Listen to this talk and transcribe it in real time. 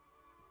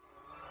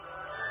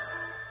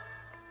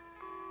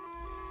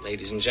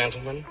Ladies and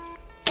gentlemen,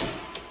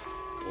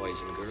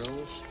 boys and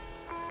girls,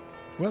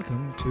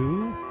 welcome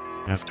to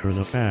After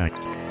the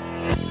Fact.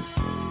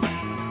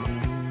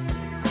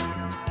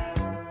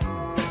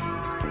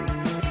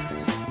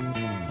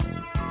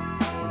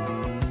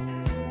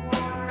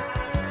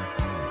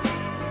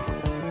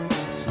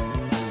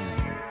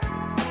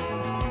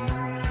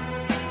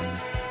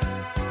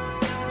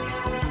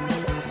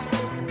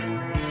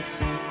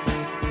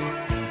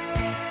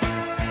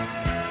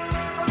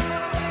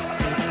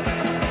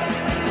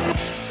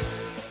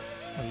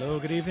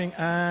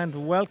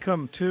 And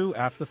welcome to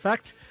After the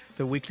Fact,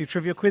 the weekly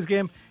trivia quiz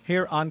game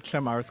here on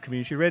Claremorris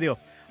Community Radio.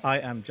 I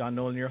am John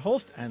Nolan, your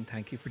host, and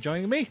thank you for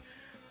joining me.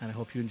 And I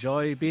hope you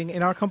enjoy being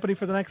in our company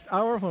for the next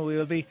hour when we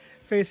will be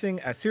facing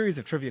a series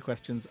of trivia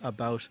questions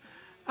about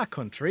a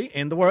country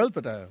in the world,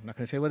 but I'm not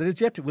going to tell you what it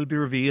is yet. It will be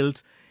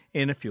revealed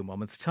in a few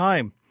moments'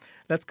 time.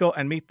 Let's go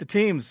and meet the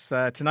teams.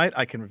 Tonight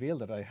I can reveal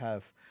that I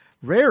have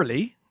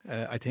rarely,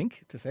 I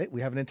think, to say,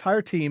 we have an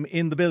entire team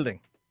in the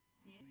building.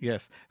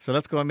 Yes. So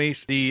let's go and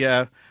meet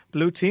the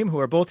blue team who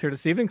are both here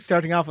this evening.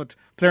 Starting off with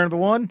player number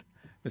one,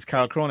 Miss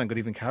Carol Cronin. Good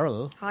evening,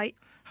 Carol. Hi.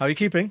 How are you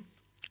keeping?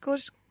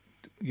 Good.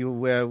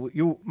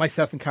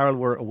 Myself and Carol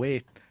were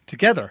away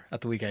together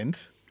at the weekend.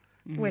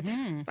 With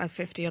about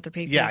 50 other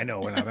people. Yeah, I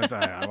know.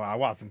 I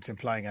wasn't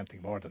implying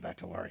anything more than that,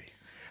 don't worry.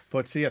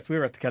 But yes, we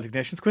were at the Celtic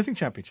Nations Quizzing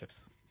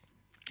Championships.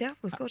 Yeah, it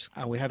was good.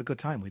 And we had a good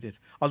time, we did.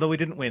 Although we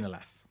didn't win,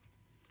 alas.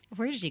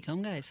 Where did you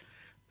come, guys?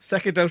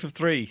 Second out of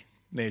 3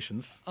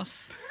 nations. Oh.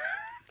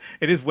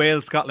 It is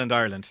Wales, Scotland,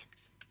 Ireland.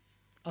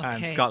 Okay.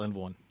 And Scotland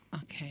won.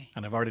 Okay.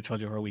 And I've already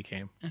told you where we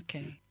came.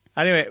 Okay.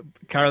 Anyway,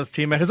 Carol's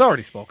teammate has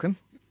already spoken.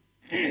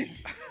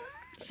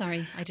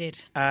 Sorry, I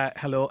did.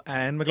 Hello,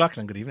 Anne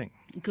McLaughlin. Good evening.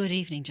 Good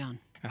evening, John.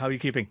 How are you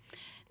keeping?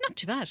 Not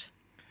too bad.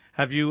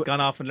 Have you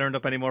gone off and learned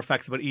up any more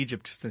facts about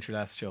Egypt since your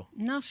last show?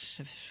 Not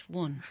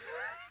one.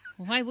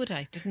 Why would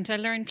I? Didn't I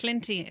learn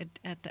plenty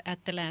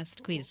at the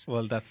last quiz?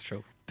 Well, that's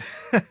true.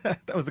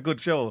 That was a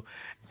good show.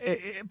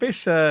 A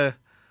bit...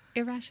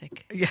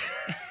 erratic. Yeah.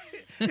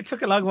 It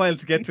took a long while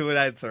to get to an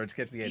answer, to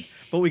get to the end.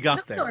 But we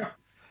got there.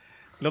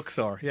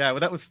 Luxor. Yeah, well,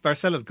 that was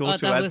Marcella's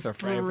go-to answer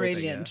for everything.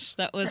 Brilliant.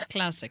 Yeah. That was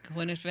classic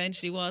when it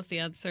eventually was the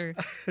answer.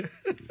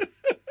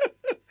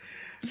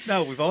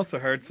 Now, we've also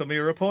heard some of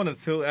your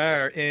opponents who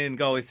are in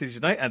Galway City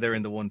tonight, and they're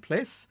in the one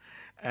place.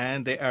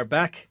 And they are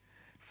back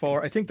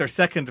for, I think, their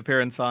second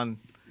appearance on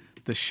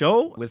the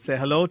show. We'll say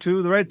hello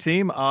to the red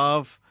team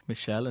of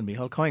Michelle and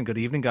Micheál Coyne. Good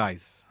evening,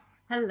 guys.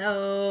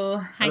 Hello.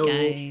 Hi,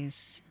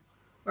 guys.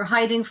 We're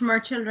hiding from our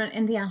children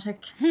in the attic.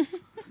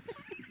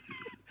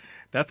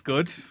 That's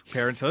good.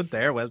 Parenthood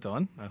there. Well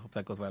done. I hope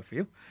that goes well for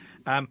you.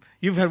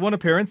 You've had one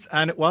appearance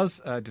and it was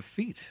a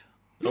defeat.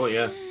 Oh,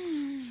 yeah.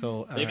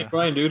 So Make me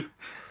crying, dude.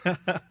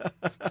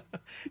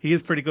 He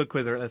is pretty good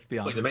quizzer, let's be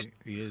honest.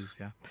 He is,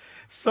 yeah.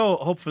 So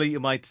hopefully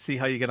you might see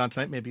how you get on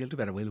tonight. Maybe you'll do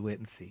better. We'll wait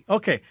and see.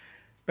 Okay.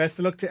 Best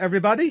of luck to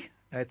everybody.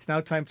 It's now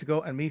time to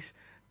go and meet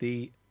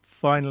the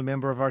final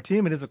member of our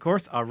team. It is, of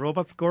course, our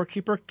robot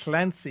scorekeeper,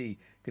 Clancy.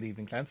 Good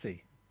evening,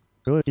 Clancy.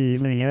 Good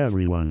evening,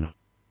 everyone.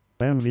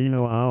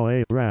 Bem-vindo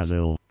ao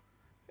Brazil.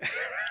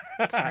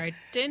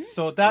 Pardon?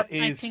 So that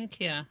is, I think,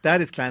 yeah.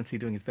 That is Clancy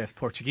doing his best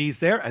Portuguese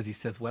there, as he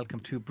says, welcome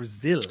to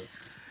Brazil.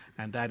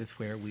 And that is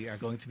where we are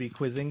going to be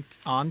quizzing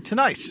on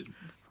tonight.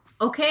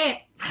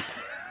 Okay.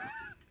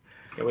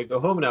 Can we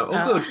go home now?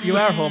 Oh, good. You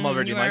are home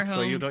already, you Mike, are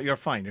so home. you're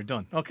fine. You're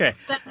done. Okay.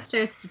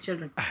 Downstairs to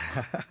children.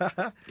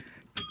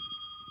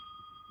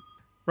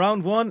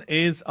 Round 1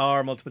 is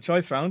our multiple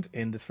choice round.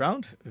 In this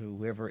round,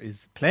 whoever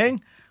is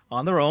playing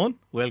on their own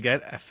will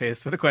get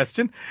faced with a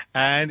question.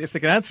 And if they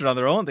can answer it on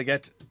their own, they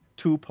get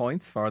 2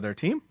 points for their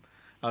team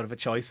out of a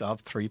choice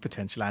of 3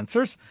 potential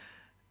answers.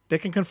 They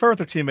can confer with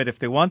their teammate if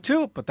they want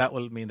to, but that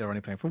will mean they're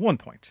only playing for 1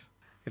 point.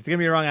 If they give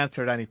me a wrong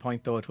answer at any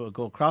point, though, it will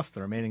go across.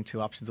 The remaining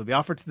 2 options will be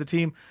offered to the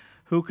team,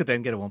 who could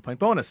then get a 1 point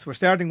bonus. We're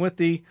starting with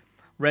the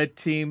red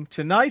team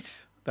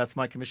tonight. That's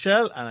Mike and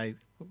Michelle. And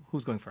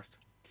who's going first?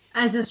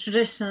 As is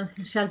traditional,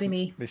 it shall be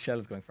me. Michelle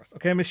is going first.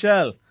 Okay,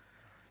 Michelle.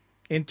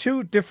 In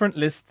 2 different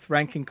lists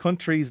ranking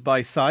countries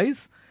by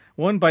size,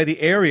 one by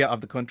the area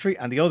of the country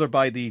and the other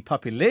by the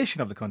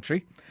population of the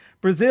country,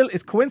 Brazil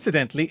is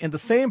coincidentally in the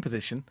same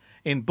position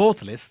in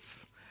both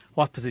lists.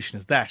 What position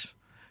is that?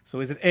 So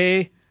is it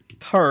A,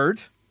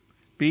 3rd,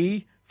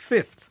 B,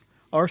 5th,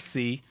 or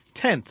C,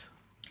 10th?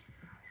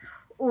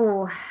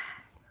 Oh,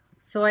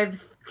 so I have a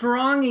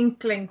strong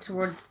inkling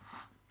towards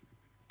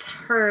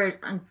 3rd,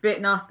 and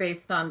not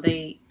based on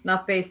the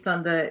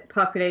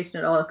population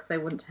at all, because I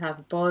wouldn't have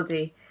a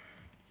baldy.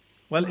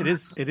 Well, it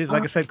is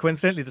like I said,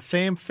 coincidentally the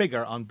same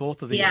figure on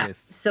both of these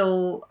lists.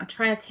 So I'm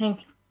trying to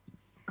think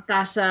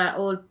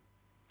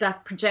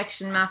that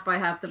projection map I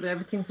have that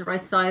everything's the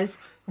right size.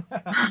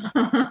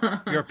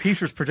 Your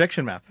Peter's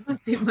projection map.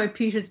 My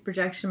Peter's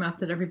projection map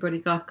that everybody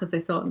got because they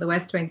saw it in the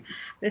West Wing.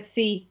 Let's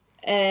see.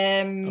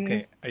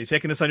 Okay, are you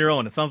taking this on your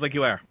own? It sounds like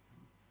you are.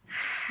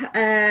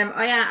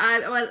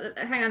 Well,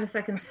 hang on a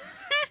second.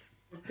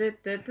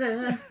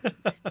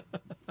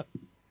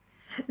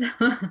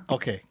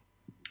 Okay.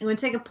 I'm going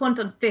to take a punt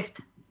on 5th.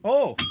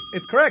 Oh,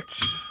 it's correct.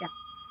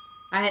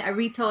 I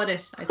rethought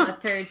it. I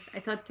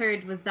thought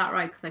third was that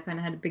right because I kind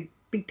of had a big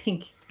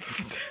think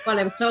while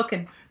I was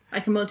talking. I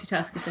can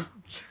multitask, you see.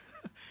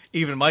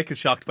 Even Mike is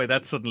shocked by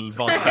that sudden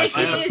vault He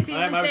fashion. is, he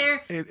was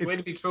there. It's way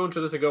to be thrown to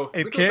this ago.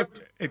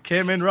 It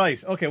came in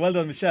right. Okay, well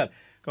done, Michelle.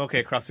 Okay,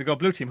 across we go.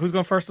 Blue team. Who's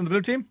going first on the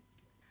blue team?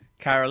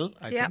 Carol,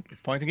 I think,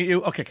 is pointing at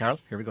you. Okay, Carol,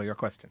 here we go. Your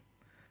question.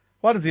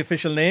 What is the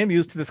official name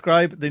used to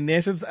describe the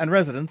natives and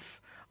residents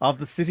of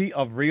the city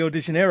of Rio de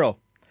Janeiro?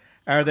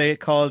 Are they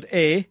called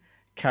A,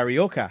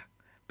 Carioca,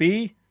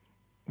 B,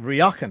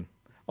 Riocan,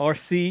 or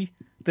C,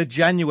 the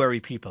January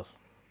people?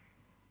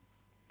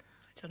 I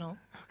don't know.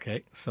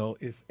 Okay, so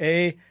is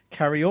A,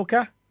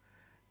 Carioca,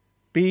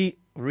 B,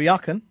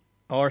 Riocan,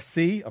 or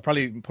C, or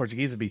probably in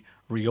Portuguese would be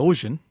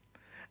Riojan,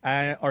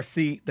 or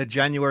C, the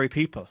January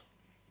people?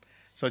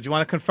 So do you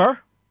want to confer?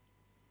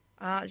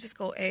 I'll just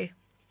go A.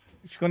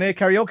 She's going A,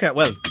 Carioca.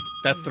 Well,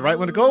 that's the right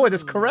one to go with.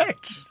 It's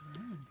correct.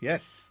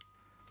 Yes.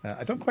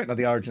 I don't quite know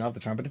the origin of the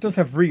term, but it does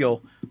have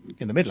Rio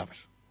in the middle of it.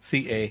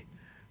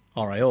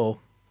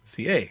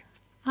 C-A-R-I-O-C-A.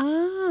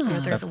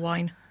 There's a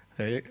wine.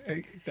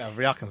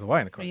 Riocan's a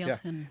wine, of course.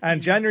 Riocan,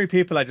 And January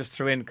people I just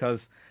threw in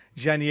because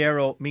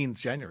Janeiro means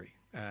January.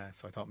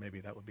 So I thought maybe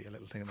that would be a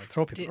little thing I might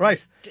throw people.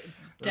 Right.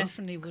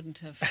 Definitely wouldn't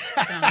have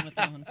gone with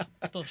that one,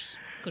 but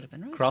could have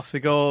been right. Cross we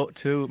go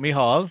to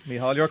Mihal.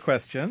 Mihal, your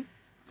question.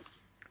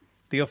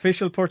 The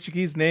official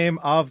Portuguese name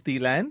of the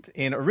land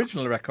in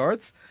original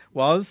records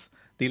was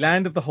the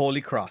Land of the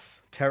Holy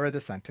Cross, Terra de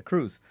Santa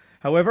Cruz.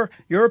 However,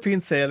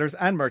 European sailors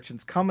and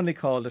merchants commonly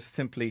called it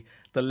simply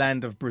the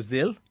Land of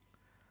Brazil.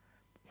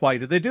 Why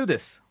did they do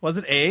this? Was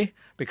it A,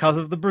 because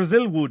of the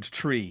Brazil wood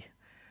tree,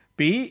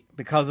 B,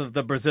 because of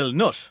the Brazil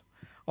nut,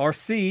 or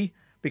C,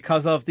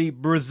 because of the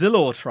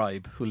Brazilo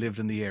tribe who lived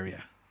in the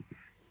area?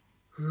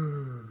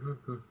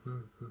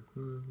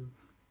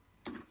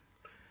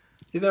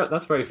 See,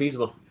 that's very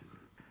feasible.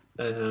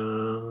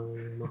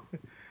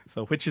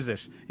 So which is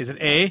it? Is it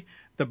A,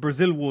 the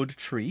Brazil wood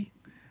tree,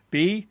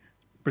 B,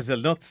 Brazil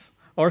nuts,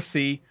 or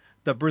C,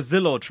 the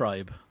Brazilo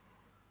tribe?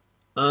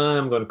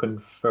 I'm going to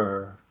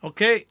confer.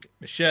 Okay,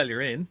 Michelle,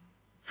 you're in.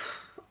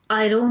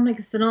 I don't think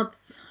it's the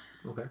nuts.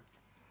 Okay.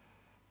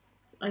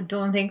 I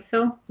don't think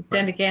so. But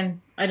then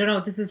again, I don't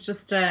know. This is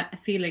just a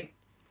feeling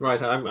Right,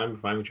 I'm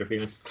fine with your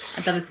feelings.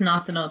 that it's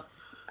not the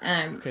nuts.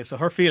 Okay, so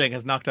her feeling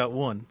has knocked out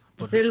one.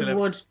 But we Brazil still have-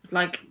 wood,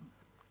 like,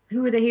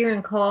 who are they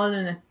hearing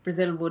calling it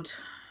Brazil wood?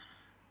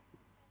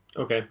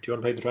 Okay, do you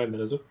want to play the tribe then,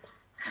 is it?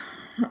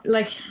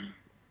 Like,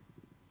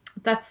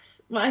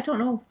 that's, well, I don't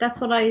know. That's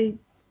what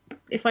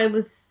if I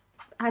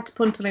had to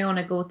punt on my own,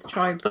 I'd go with the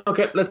tribe.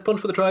 Okay, let's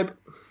punt for the tribe.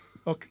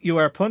 Okay, you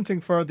are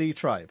punting for the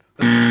tribe.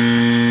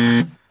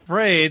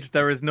 Afraid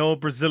there is no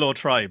Brazilo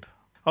tribe.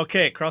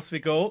 Okay, across we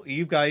go.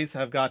 You guys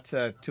have got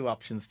two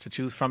options to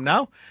choose from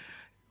now.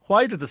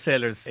 Why did the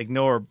sailors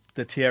ignore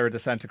the Tierra de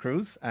Santa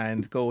Cruz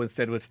and go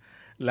instead with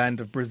Land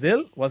of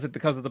Brazil? Was it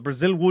because of the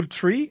Brazil wood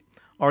tree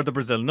or the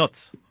Brazil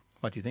nuts?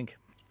 What do you think?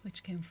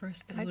 Which came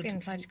first? The I'd wood. be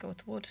inclined to go with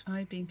the wood.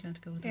 I'd be inclined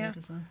to go with the Yeah. wood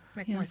as well.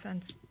 Make Yeah. more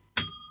sense.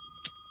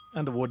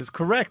 And the wood is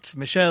correct.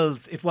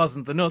 Michelle's, it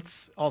wasn't the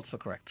nuts, also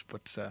correct.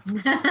 But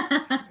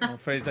I'm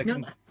afraid I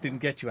didn't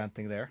get you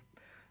anything there.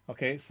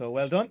 Okay, so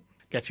well done.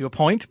 Gets you a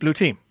point, blue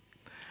team.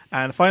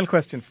 And final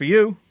question for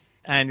you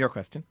and your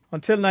question.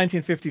 Until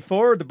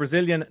 1954, the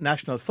Brazilian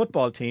national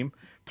football team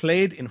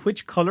played in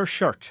which colour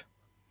shirt?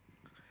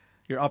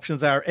 Your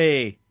options are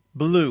A,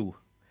 blue,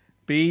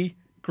 B,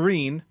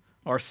 green,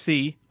 or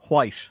C,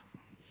 white.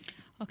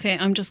 Okay,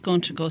 I'm just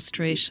going to go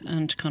straight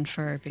and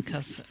confer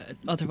because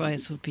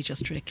otherwise it would be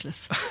just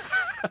ridiculous.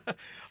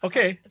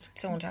 Okay,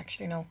 Don't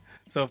actually know.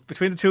 so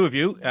between the two of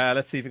you,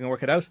 let's see if you can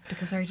work it out.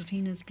 Because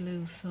Argentina's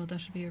blue, so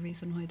that would be a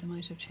reason why they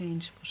might have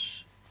changed. But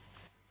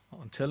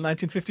Until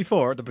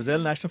 1954, the Brazil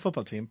national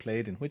football team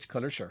played in which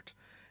colour shirt?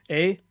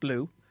 A,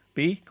 blue,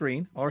 B,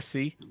 green, or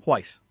C,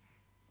 white?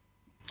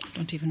 I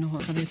don't even know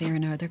what colour they are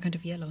now. They're kind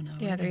of yellow now.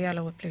 Yeah, aren't they're they?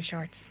 yellow with blue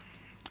shorts.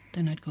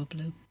 Then I'd go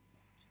blue.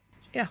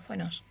 Yeah, why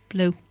not?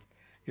 Blue.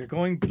 You're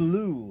going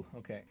blue.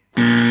 Okay.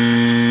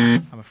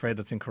 I'm afraid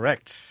that's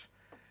incorrect.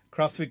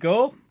 Across we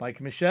go. Mike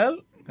and Michelle,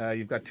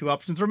 you've got two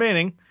options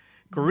remaining.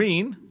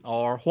 Green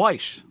or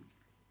white?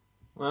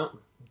 Well,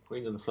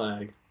 green's on the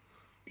flag.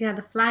 Yeah,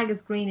 the flag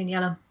is green and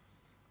yellow.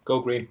 Go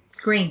green.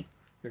 Green.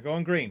 You're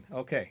going green.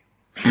 Okay.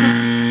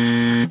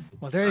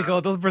 Well, there you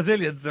go. Those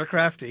Brazilians, they're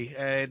crafty.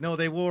 No,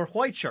 they wore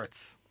white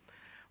shirts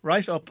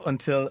right up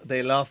until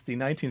they lost the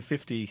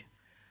 1950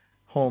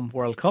 Home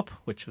World Cup,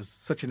 which was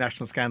such a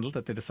national scandal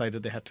that they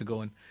decided they had to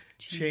go and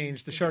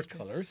change the shirt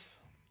colours.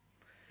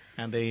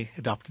 And they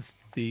adopted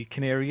the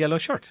canary yellow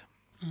shirt.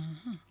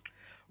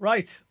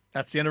 Right.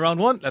 That's the end of round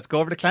one. Let's go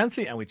over to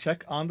Clancy and we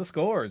check on the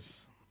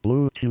scores.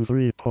 Blue team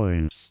 3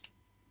 points.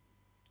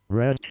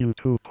 Red team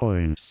 2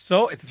 points.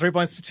 So it's a 3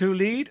 points to 2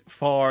 lead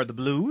for the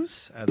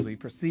Blues as we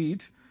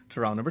proceed to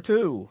round number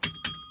 2.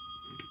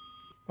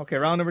 Okay,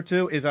 round number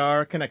 2 is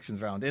our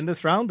connections round. In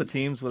this round, the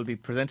teams will be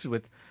presented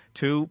with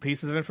two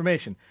pieces of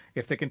information.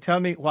 If they can tell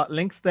me what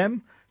links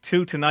them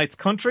to tonight's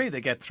country,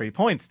 they get 3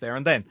 points there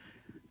and then.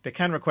 They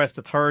can request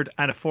a third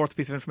and a fourth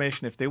piece of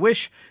information if they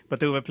wish, but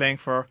they will be playing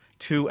for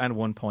 2 and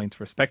 1 point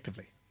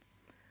respectively.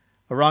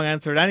 A wrong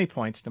answer at any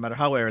point, no matter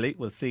how early,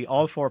 will see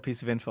all 4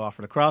 pieces of info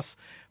offered across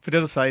for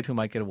the decide who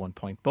might get a 1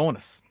 point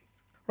bonus.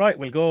 Right,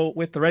 we'll go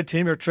with the red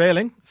team. You're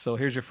trailing, so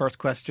here's your first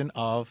question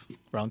of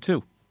round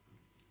 2.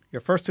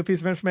 Your first 2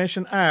 pieces of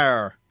information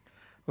are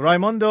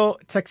Raimundo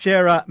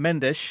Teixeira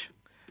Mendes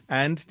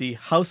and the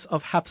House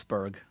of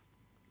Habsburg.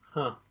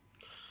 Huh.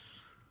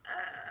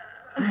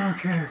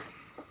 Okay.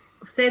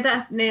 Say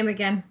that name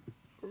again.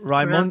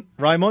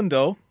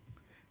 Raimundo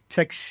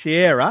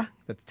Teixeira,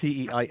 that's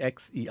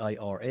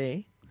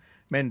Teixeira,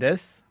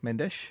 Mendes,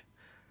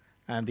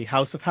 and the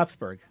House of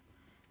Habsburg.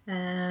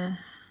 I'm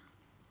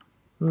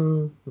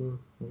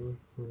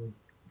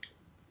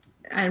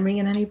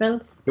ringing any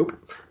bells? Nope.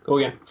 Go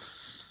again.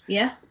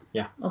 Yeah?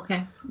 Yeah.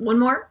 Okay. One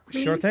more,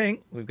 please. Sure thing.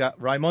 We've got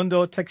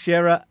Raimundo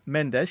Teixeira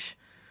Mendes,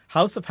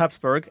 House of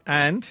Habsburg,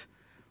 and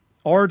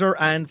Order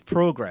and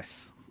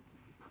Progress.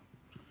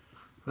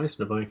 Nice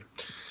and a bike.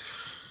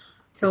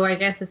 So I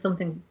guess there's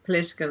something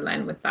political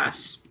line with that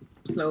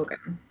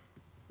slogan.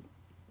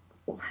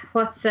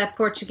 What's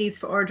Portuguese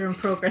for order and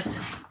progress?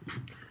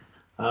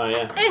 Ah,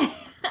 yeah.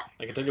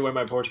 I can tell you where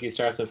my Portuguese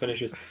starts and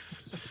finishes.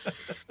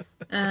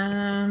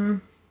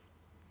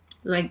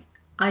 Like,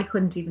 I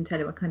couldn't even tell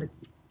you what kind of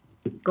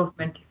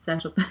governmental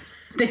setup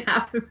they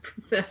have in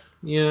Brazil.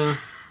 Yeah.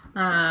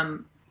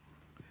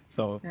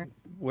 So,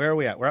 where are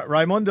we at? We're at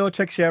Raimundo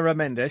Teixeira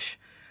Mendes,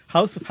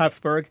 House of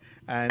Habsburg,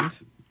 and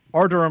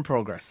Order and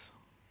Progress.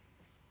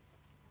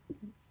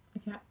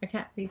 I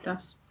can't read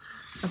that.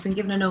 I've been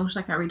given a note.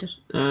 I can't read it.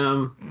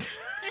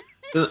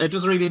 It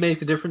doesn't really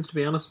make a difference, to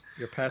be honest.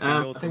 You're passing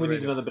I notes think on we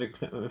the need radio. another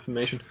bit of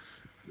information.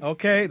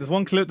 Okay, there's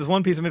one clue. There's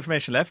one piece of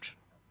information left,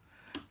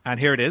 and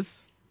here it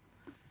is.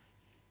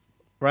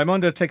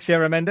 Raimundo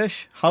Teixeira Mendes,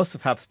 House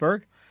of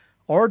Habsburg,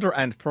 Order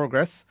and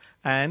Progress,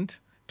 and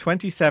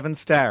 27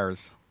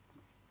 stars.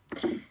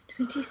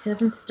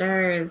 27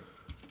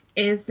 stars.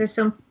 Is there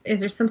some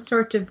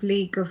sort of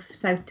League of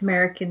South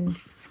American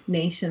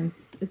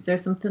nations? Is there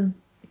something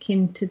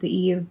akin to the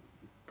EU?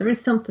 There is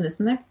something,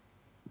 isn't there?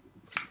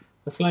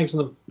 The flag's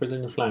on the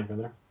Brazilian flag, are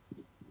there?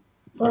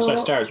 Or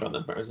stars are on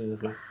the Brazilian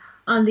flag.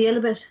 On the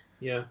yellow bit.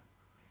 Yeah.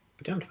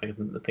 But damned if I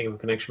can think of a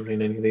connection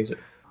between any of these.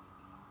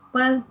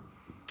 Well,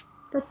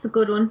 that's a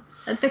good one.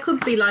 There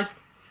could be, like,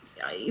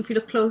 if you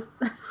look close.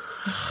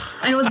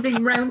 I know it's a big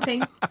round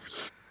thing.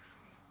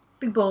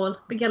 Big ball.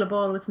 Big yellow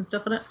ball with some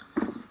stuff in it.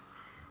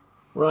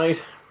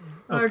 Right.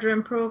 Order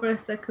in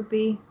progress. That could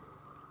be...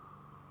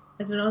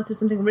 I don't know if there's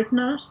something written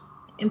on it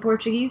in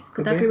Portuguese.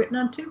 Could that be written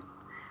on too?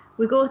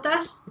 We go with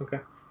that? Okay.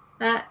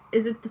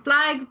 Is it the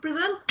flag of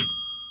Brazil?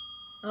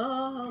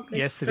 Oh, good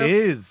Yes, stuff. it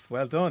is.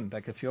 Well done.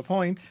 That gets you a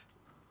point.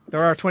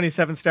 There are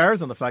 27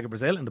 stars on the flag of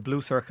Brazil in the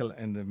blue circle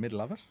in the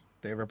middle of it.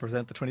 They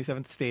represent the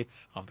 27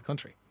 states of the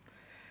country.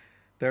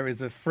 There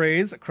is a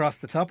phrase across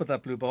the top of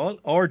that blue ball,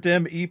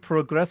 Ordem e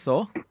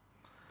Progresso,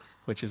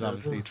 which is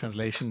obviously a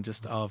translation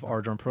just of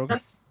Order and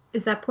Progress.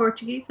 Is that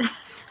Portuguese?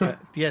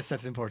 Yes,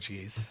 that's in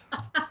Portuguese.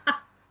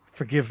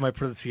 Forgive my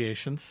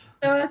pronunciations.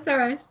 No, that's all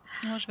right.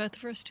 What about the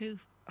first 2?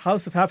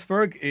 House of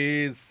Habsburg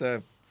is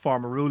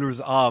former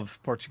rulers of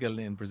Portugal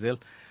in Brazil,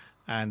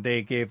 and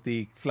they gave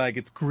the flag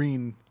its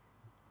green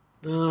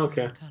Oh,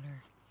 okay.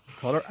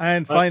 colour.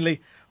 And finally,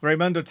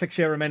 Raimundo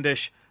Teixeira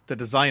Mendes, the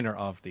designer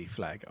of the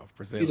flag of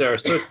Brazil. These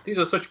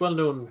are such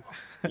well-known,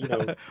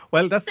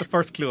 Well, that's the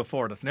first clue of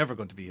 4. That's never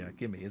going to be a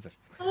gimme, is it?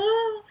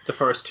 the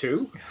first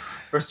 2,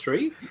 first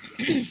 3.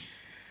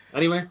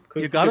 Anyway,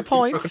 You got a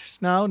point.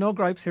 No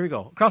gripes. Here we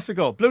go. Across we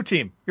go. Blue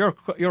team,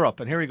 you're up,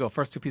 and here we go.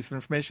 First 2 pieces of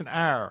information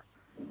are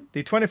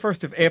the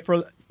 21st of April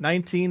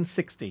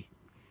 1960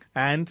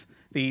 and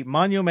the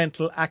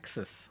monumental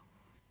axis.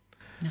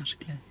 Not a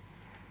clue.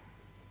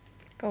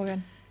 Go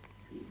again.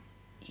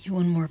 You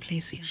one more,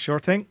 please. Yeah. Sure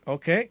thing.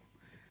 Okay.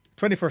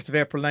 21st of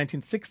April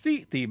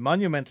 1960, the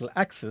monumental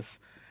axis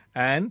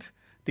and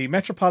the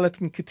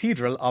Metropolitan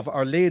Cathedral of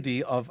Our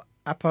Lady of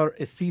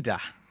Aparecida.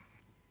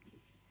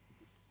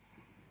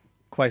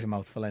 Quite a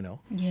mouthful, I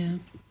know. Yeah.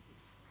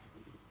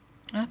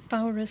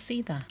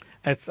 Aparecida.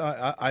 It's,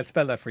 I'll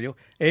spell that for you.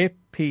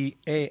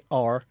 A-P-A-R-E-C-I-D-A.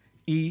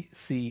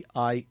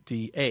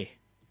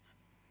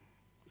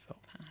 So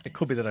it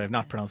could be that I have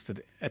not pronounced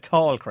it at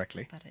all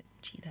correctly.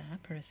 Aparecida.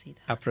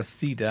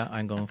 Aparecida,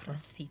 I'm going for.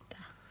 Aparecida.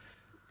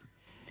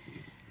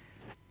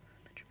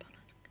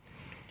 Metropolitan.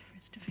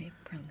 1st of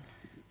April.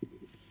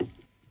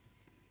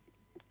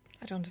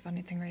 I don't have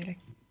anything really.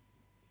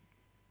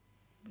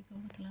 We go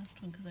with the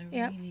last one because I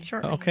Yeah, really...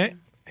 sure. Okay,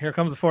 here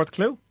comes the 4th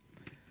clue.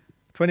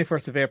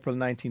 21st of April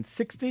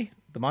 1960,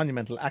 the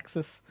monumental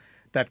axis,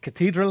 that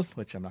cathedral,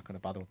 which I'm not going to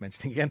bother with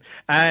mentioning again,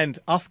 and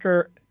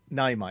Oscar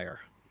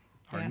Niemeyer,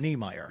 or Yeah.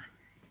 Niemeyer.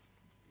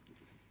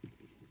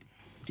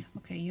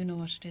 Okay, you know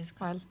what it is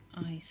because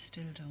Well. I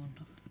still don't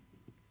know.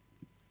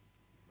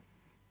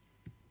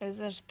 Is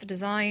it the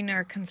design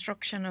or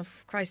construction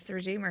of Christ the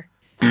Redeemer?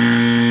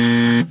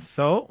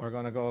 So we're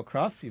going to go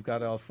across. You've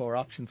got all 4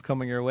 options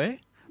coming your way.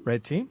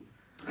 Red team.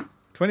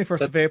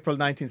 21st of April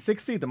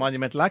 1960, the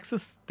Monumental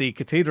Axis, the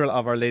Cathedral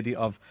of Our Lady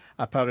of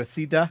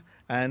Aparecida,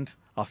 and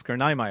Oscar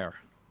Niemeyer.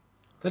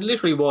 That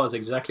literally was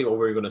exactly what we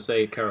were going to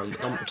say, Carol.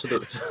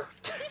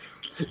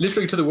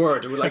 Literally to the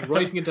word. We're like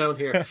writing it down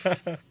here.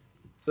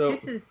 So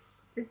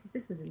this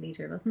was a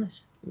leader, wasn't it?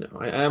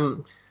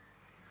 no,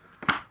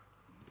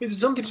 Is it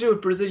something to do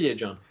with Brasilia,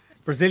 John?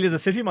 Brasilia the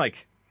city,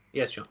 Mike?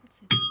 Yes, John.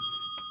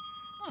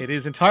 It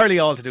is entirely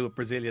all to do with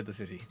Brasilia the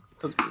city.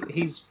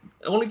 He's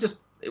only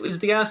just. Is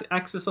the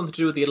axis something to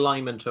do with the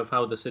alignment of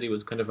how the city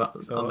was kind of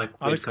on that?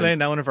 I'll explain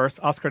now in a verse.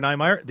 Oscar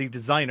Niemeyer, the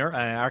designer,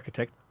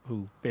 architect,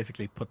 who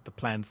basically put the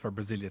plans for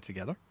Brasilia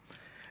together.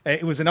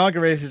 It was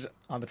inaugurated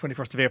on the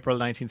 21st of April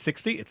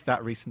 1960. It's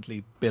that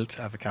recently built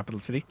of a capital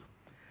city.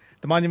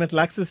 The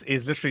Monumental Axis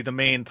is literally the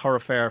main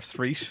thoroughfare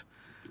street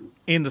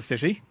in the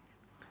city.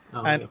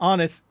 And on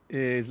it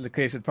is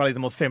located probably the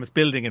most famous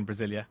building in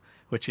Brasilia,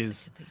 which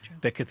is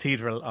the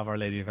Cathedral of Our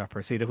Lady of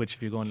Aparecida, which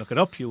if you go and look it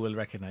up, you will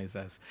recognise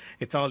as.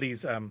 It's all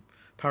these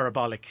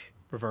parabolic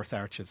reverse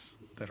arches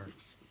that are...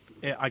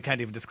 I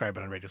can't even describe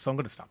it on radio, so I'm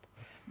going to stop.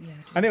 Yeah,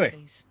 Anyway,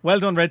 please. well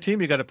done, Red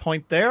Team. You got a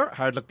point there.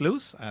 Hard Luck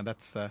Blues. And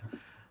that's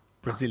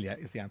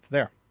Brasilia is the answer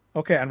there.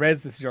 Okay, and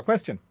Reds, this is your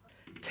question.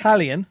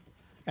 Talian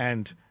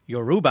and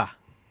Yoruba.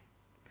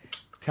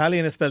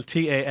 Talian is spelled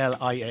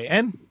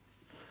Talian.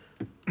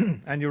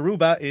 And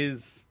Yoruba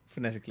is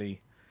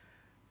phonetically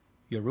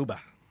Yoruba.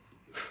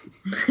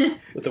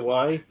 With the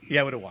Y?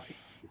 Yeah, with a Y.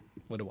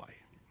 With a Y.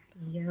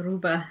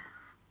 Yoruba.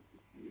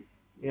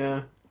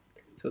 Yeah.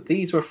 So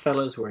these were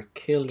fellas who were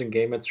killed in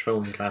Game of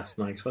Thrones last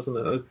night, wasn't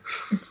it?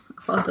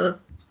 All those.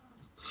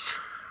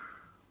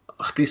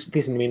 Oh, these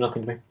didn't mean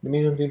nothing to me. They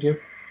mean nothing to you?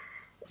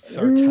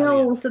 Sir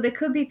No, Talian. so they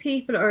could be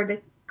people or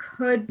they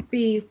could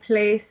be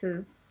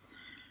places.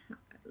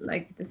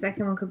 Like the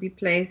second one could be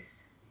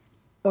place.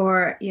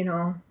 Or,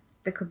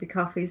 they could be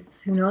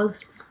coffees. Who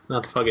knows?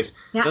 Not the foggiest.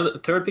 Yeah. Now, the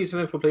third piece of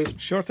info, please.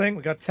 Sure thing.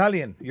 We got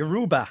Talian,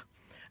 Yoruba,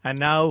 and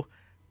now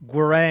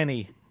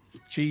Guarani.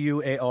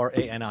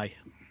 Guarani.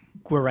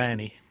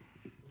 Guarani.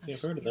 See,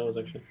 I've heard of those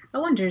actually. I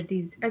wonder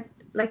these are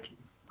like.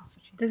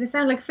 Do they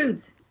sound like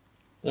foods?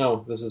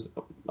 No, this is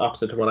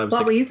opposite to what I was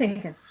What were thinking.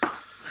 you thinking?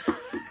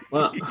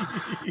 Well,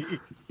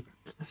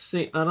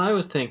 see, and I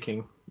was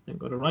thinking, I'm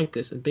going to write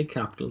this in big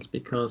capitals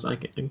because I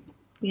can.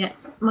 Yeah,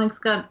 Mike's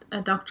got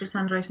a doctor's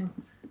handwriting.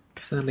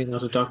 Sadly,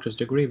 not a doctor's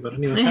degree, but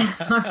anyway.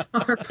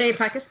 or a pay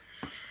packet.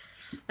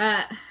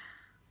 Jeez,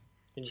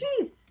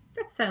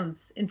 that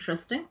sounds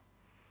interesting.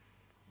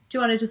 Do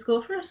you want to just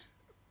go for it?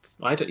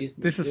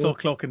 This is so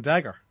cloak and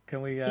dagger.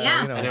 Can we,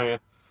 Yeah. you know... I know, yeah.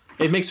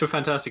 It makes for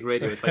fantastic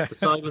radio. It's like the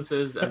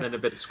silences and then a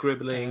bit of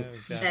scribbling.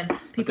 Then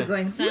people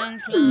going.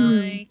 Sounds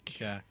like.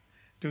 Yeah.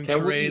 Doing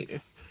Can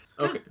charades.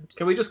 Okay,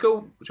 can we just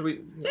go? Should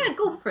we? Yeah,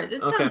 go for it.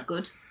 It Okay. sounds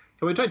good.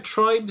 Can we try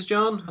tribes,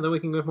 John, and then we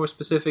can get more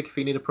specific if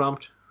you need a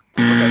prompt.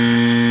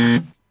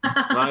 Okay.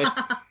 Right.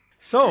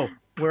 So,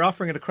 we're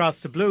offering it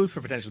across to Blues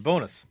for potential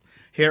bonus.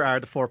 Here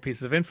are the 4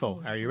 pieces of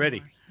info. Are you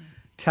ready?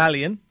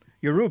 Talian,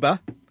 Yoruba,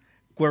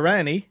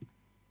 Guarani,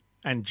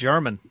 and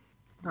German.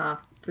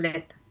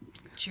 Flip.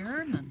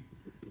 German.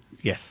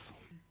 Yes.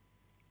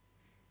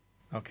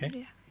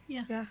 Okay.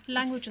 Yeah.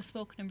 Languages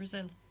spoken in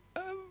Brazil.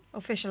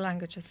 Official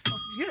languages.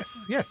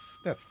 Yes,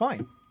 that's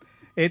fine.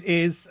 It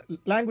is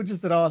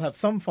languages that all have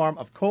some form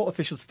of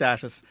co-official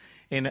status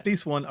in at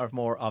least one or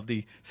more of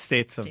the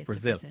states of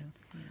Brazil.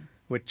 Yeah.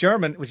 With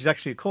German, which is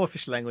actually a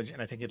co-official language in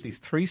I think at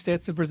least 3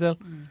 states of Brazil.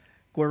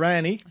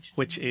 Guarani,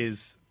 which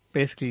is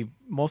basically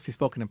mostly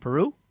spoken in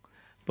Peru,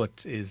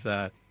 but is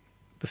the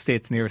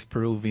state's nearest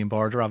Peruvian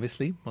border,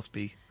 obviously, must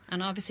be.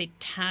 And obviously,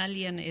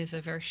 Italian is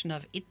a version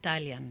of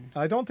Italian.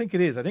 I don't think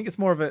it is. I think it's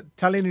more of a...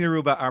 Italian and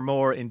Yoruba are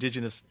more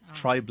indigenous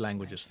tribe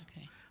languages.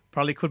 Okay.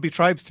 Probably could be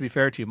tribes, to be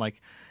fair to you,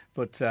 Mike.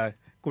 But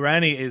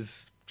Guarani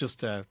is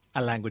just a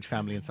language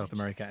family in South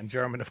America. And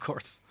German, of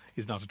course,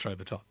 is not a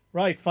tribe at all.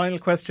 Right, final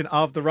question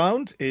of the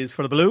round is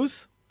for the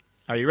Blues.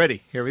 Are you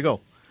ready? Here we go.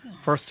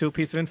 First 2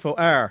 pieces of info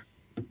are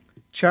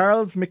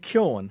Charles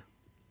McKeown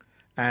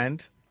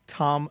and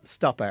Tom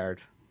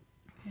Stoppard.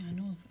 Yeah, I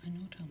know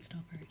Tom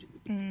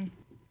Stoppard.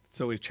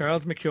 So we've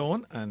Charles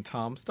McKeown and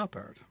Tom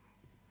Stoppard.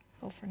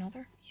 Go for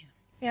another.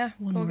 Yeah,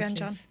 One go more, again, please.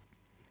 John.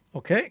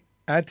 Okay,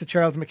 add to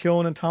Charles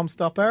McKeown and Tom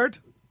Stoppard,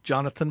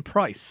 Jonathan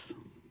Price.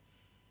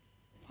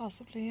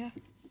 Possibly, yeah.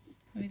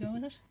 Are we going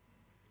with it?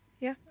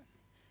 Yeah.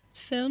 It's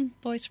film,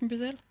 Boys from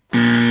Brazil.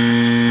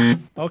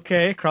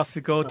 Okay, across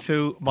we go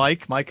to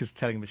Mike. Mike is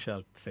telling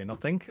Michelle to say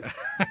nothing.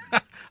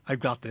 I've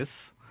got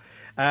this.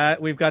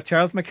 We've got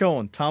Charles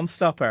McKeown, Tom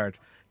Stoppard,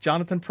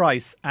 Jonathan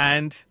Price,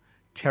 and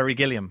Terry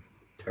Gilliam.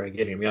 Terry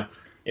Gilliam, yeah.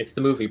 It's the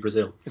movie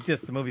Brazil.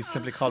 Yes, the movie's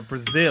simply called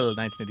Brazil,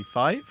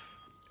 1985.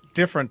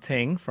 Different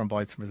thing from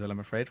Boys from Brazil, I'm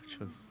afraid, which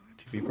was a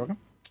TV program.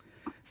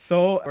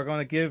 So we're going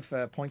to give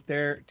a point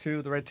there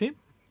to the red team.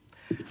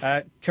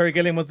 Terry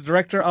Gilliam was the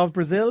director of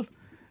Brazil.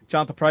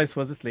 Jonathan Price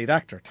was its lead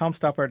actor. Tom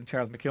Stoppard and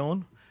Charles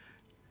McKeown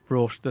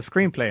wrote the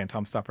screenplay, and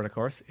Tom Stoppard, of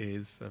course,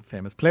 is a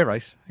famous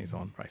playwright in his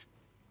own right.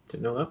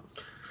 Didn't know that.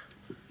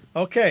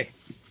 Okay,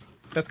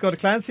 let's go to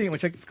Clancy and we'll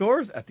check the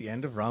scores at the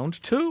end of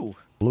round 2.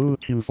 Blue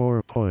team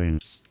 4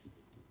 points.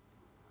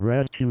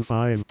 Red team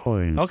 5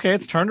 points. Okay,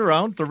 it's turned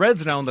around. The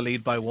Reds are now in the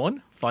lead by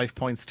 1, 5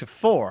 points to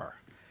 4.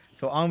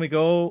 So on we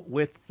go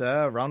with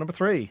round number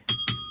 3.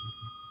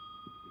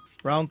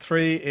 Round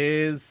 3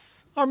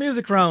 is our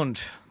music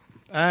round.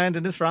 And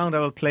in this round, I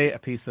will play a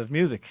piece of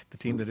music. The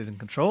team that is in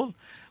control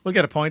will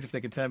get a point if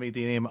they can tell me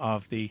the name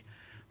of the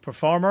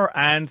performer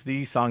and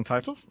the song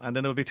title. And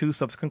then there will be 2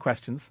 subsequent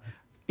questions,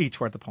 each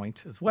worth a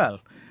point as well.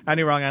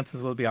 Any wrong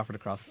answers will be offered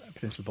across a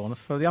potential bonus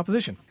for the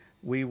opposition.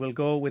 We will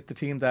go with the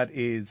team that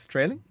is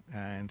trailing,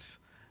 and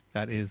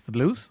that is the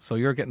Blues. So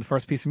you're getting the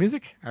first piece of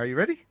music. Are you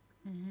ready?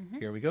 Mm-hmm.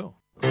 Here we go.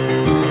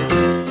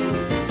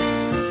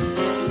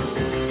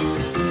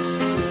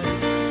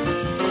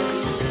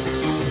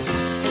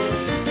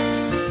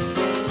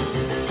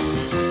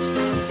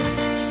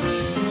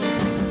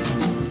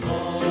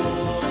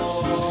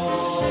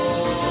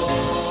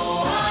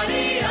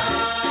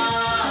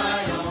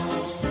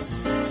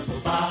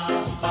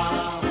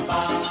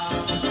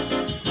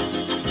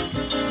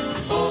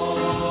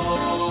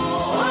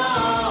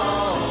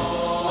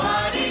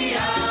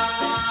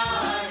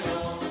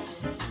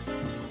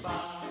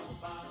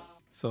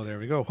 So there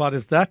we go. What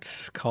is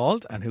that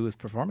called and who is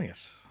performing it?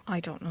 I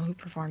don't know who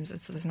performs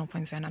it, so there's no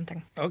point saying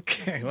anything.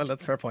 Okay, well,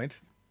 that's a fair point.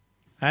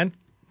 And?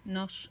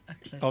 Not a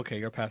clue. Okay,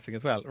 you're passing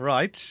as well.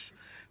 Right.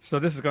 So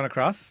this is going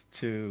across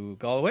to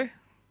Galway.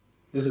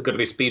 This is going to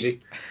be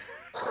speedy.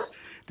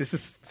 This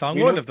is song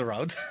 1 of the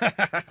round.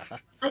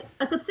 I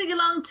could sing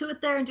along to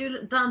it there and do a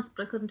little dance,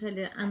 but I couldn't tell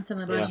you anything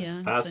about it.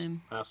 Yeah, Pass.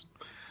 same. Pass.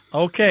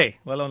 Okay,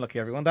 well, unlucky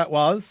everyone. That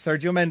was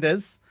Sergio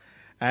Mendes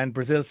and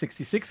Brazil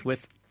 66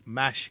 with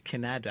Mash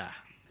Canada.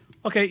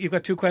 Okay, you've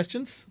got 2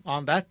 questions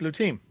on that, Blue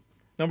Team.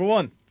 Number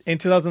 1. In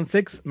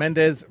 2006,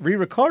 Mendes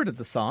re-recorded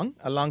the song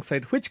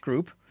alongside which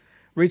group,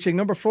 reaching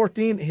number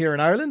 14 here in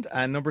Ireland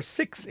and number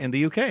 6 in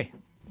the UK?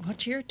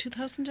 What year?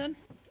 2010?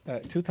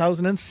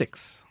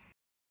 2006.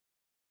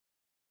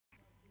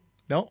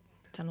 No?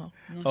 Don't know.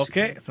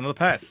 Okay, it's another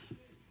pass.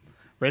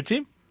 Red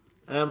Team?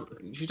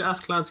 You should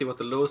ask Clancy what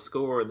the lowest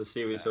score in the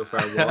series so far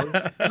was.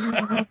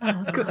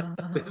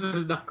 This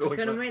is not going We're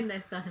going to well. win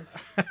this time.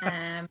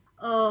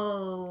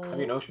 Have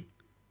you a notion?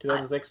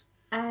 2006?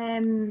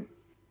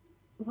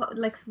 What,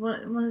 like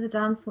one of the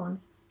dance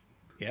ones.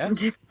 Yeah.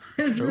 True.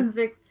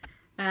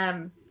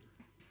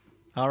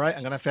 All right,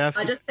 I'm going to have to ask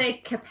I'll you. just say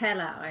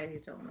Capella. I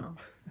don't know.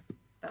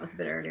 That was a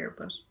bit earlier,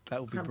 but That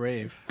would be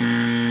brave.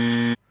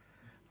 I'm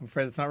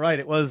afraid it's not right.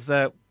 It was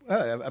a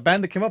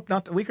band that came up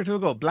not a week or 2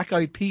 ago, Black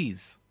Eyed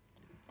Peas.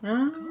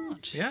 God.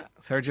 Yeah,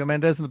 Sergio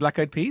Mendes and the Black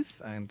Eyed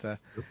Peas, and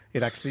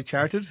it actually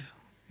charted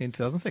in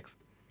 2006.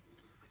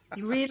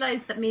 you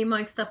realise that me and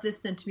Mike stopped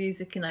listening to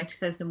music in like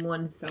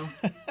 2001, so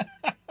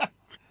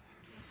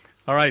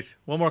All right,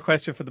 one more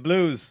question for the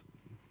Blues.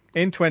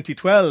 In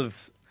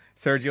 2012,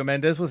 Sergio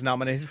Mendes was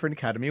nominated for an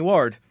Academy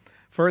Award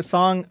for a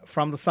song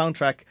from the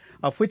soundtrack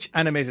of which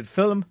animated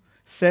film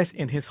set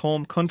in his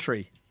home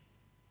country?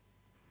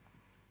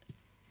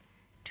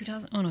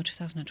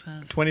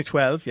 2012.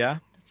 2012, yeah.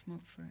 That's more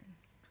for...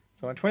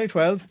 So in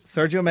 2012,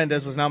 Sergio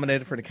Mendes was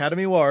nominated for an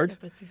Academy Award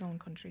But it's his own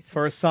country. So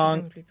for a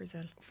song presumably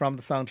Brazil. from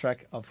the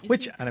soundtrack of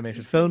which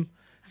animated film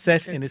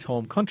set in his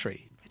home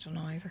country? I don't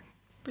know either.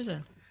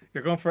 Brazil.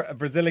 You're going for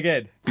Brazil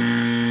again.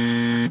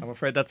 I'm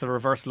afraid that's a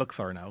reverse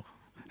Luxor now.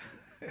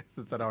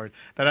 Since that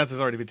answer's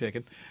already been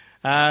taken.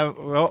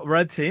 Well,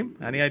 Red Team,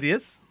 any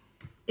ideas?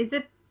 is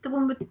it the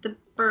one with the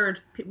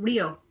bird,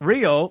 Rio?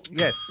 Rio,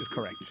 yes, is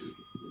correct.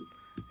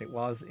 It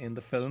was in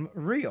the film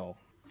Rio.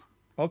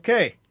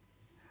 Okay.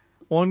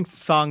 1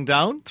 song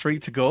down, 3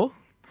 to go.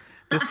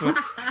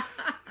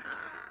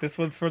 This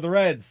one's for the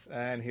Reds,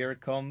 and here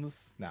it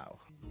comes now.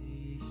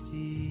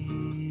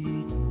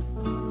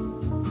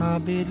 A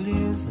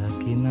beleza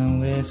que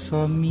não é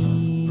só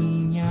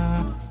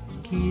minha,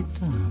 que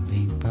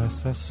também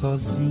passa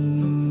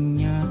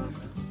sozinha.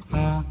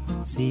 Ah,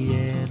 se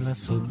ela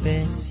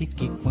soubesse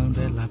que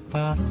quando ela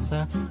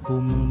passa, o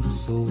mundo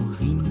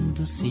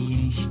sorrindo se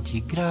enche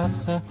de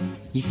graça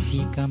e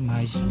fica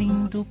mais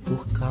lindo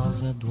por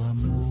causa do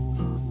amor.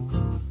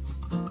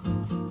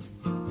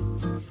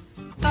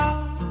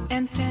 Tall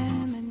and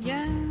tan and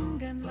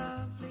young and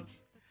lovely.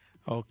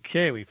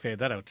 Okay, we fade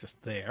that out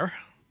just there.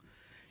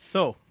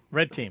 So,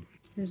 Red Team.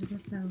 Who did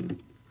that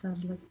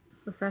sound like?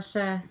 Was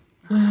that?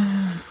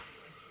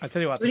 I'll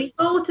tell you what. Would he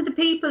go to the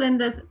people in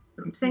the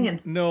singing?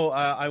 No,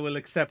 I will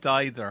accept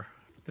either.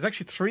 There's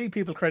actually 3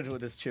 people credited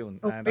with this tune,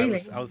 Oh, and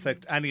really? I'll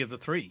accept any of the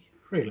 3.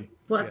 Really?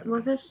 What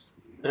was it?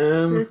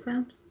 Did it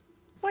sound?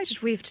 Why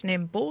did we have to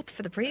name both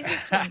for the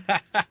previous one?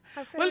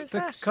 How fair Well, is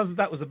that? because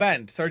that was a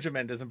band. Sergio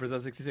Mendes and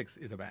Brazil 66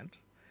 is a band.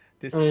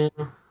 This,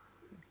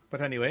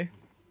 but anyway,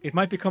 it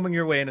might be coming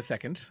your way in a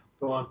second.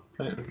 Go on.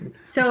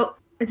 So,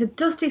 is it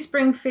Dusty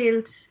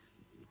Springfield,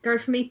 Girl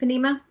from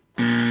Ipanema?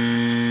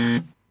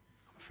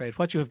 Afraid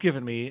what you have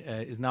given me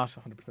is not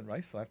 100%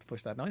 right, so I have to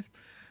push that noise.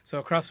 So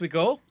across we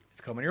go.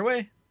 It's coming your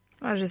way.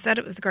 Well, I just said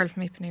it was the girl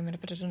from Ipanema,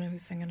 but I don't know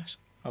who's singing it.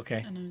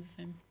 Okay. I know the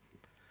same.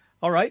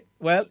 All right.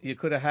 Well, you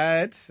could have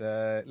had,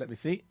 let me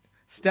see,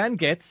 Stan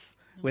Getz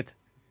with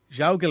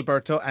João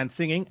Gilberto and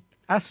singing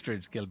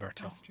Astrid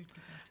Gilberto.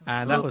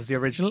 And that was the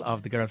original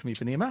of The Girl from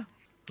Ipanema.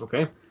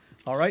 Okay.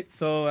 All right,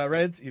 so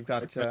Reds, you've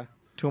got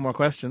 2 more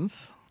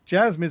questions.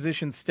 Jazz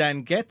musician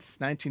Stan Getz,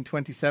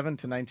 1927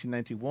 to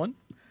 1991,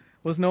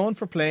 was known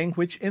for playing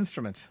which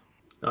instrument?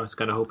 I was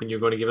kind of hoping you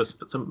were going to give us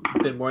some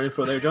bit more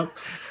info there, John.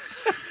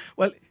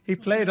 Well, he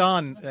played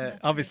on,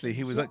 obviously,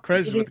 he was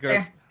credited with The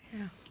Girl.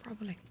 Yeah,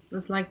 probably. It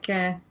was like,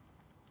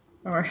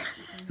 or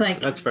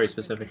like, That's very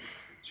specific.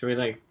 Should we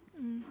like?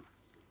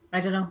 I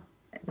don't know.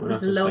 It Not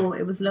was just low. like-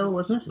 It was low,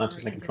 wasn't it? Not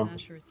just like a trumpet.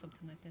 Asher or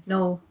something like this.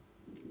 No,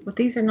 but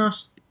these are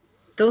not.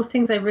 Those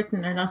things I've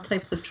written are not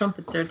types of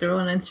trumpet. They're their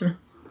own instrument.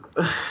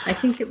 I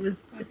think it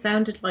was. It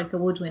sounded like a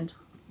woodwind.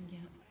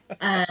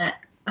 Yeah.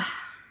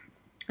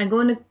 I'm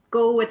going to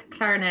go with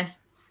clarinet.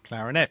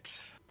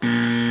 Clarinet.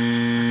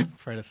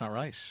 Afraid it's not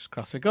right.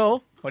 Cross we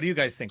go. What do you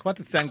guys think? What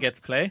did Stan Getz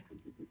play?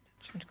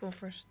 Just want to go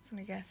for it. It's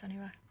only a guess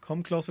anyway.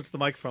 Come closer to the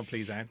microphone,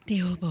 please, Anne.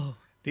 The oboe.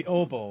 The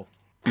oboe.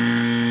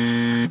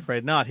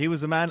 Afraid not. He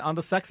was a man on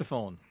the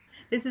saxophone.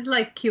 This is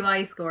like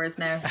QI scores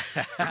now.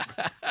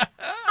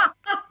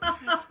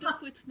 I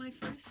stuck with my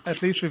first.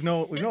 At least we've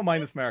no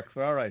minus marks.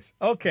 We're all right.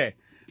 Okay.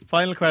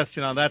 Final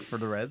question on that for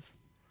the Reds.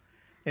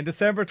 In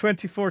December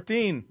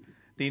 2014,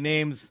 the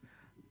names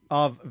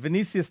of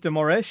Vinicius de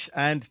Moraes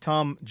and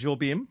Tom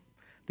Jobim,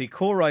 the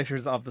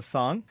co-writers of the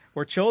song,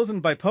 were chosen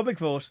by public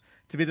vote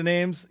to be the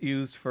names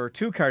used for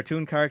 2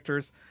 cartoon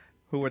characters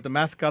who were the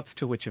mascots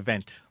to which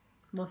event?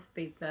 Must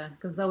be because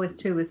there's always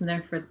 2, isn't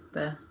there, for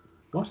the.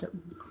 What?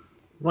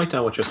 Write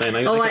down what you're saying.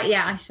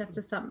 Yeah, I should have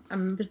to stop.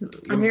 I'm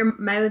here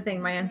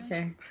mouthing my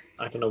answer.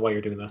 I don't know why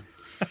you're doing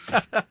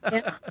that.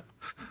 Yeah.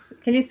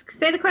 Can you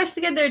say the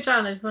question again there,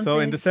 John? I just want So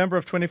to... in December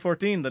of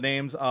 2014, the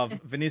names of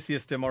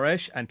Vinicius de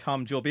Moraes and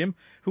Tom Jobim,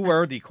 who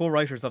were the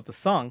co-writers of the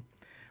song,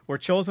 were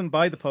chosen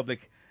by the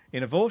public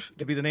in a vote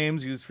to be the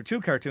names used for 2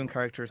 cartoon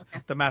characters,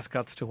 the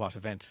mascots to what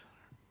event?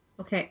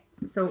 Okay,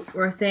 so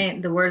we're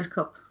saying the World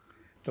Cup.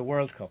 The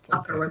World Cup.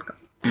 Soccer Okay. World Cup.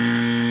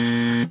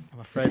 I'm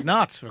afraid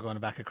not. We're going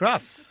back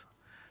across.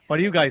 What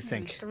do you guys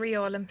think? The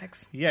Rio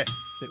Olympics. Yes,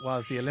 it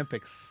was the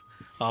Olympics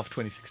of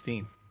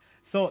 2016.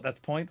 So that's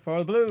point for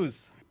the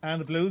Blues.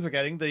 And the Blues are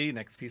getting the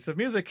next piece of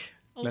music.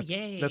 Oh,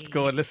 yay. Let's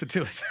go and listen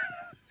to it.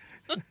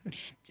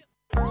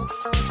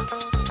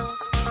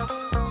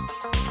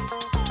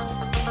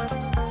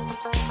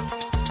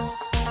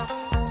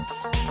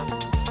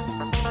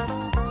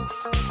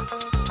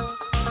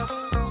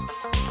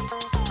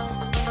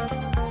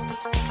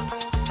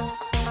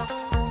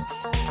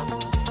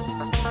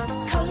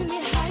 Calling me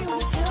high on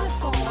the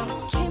telephone.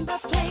 Came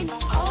back playing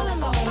all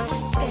alone.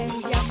 Spent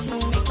the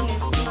afternoon making a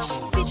speech.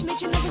 Speech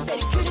made you nervous that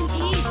you couldn't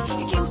eat.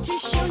 You came to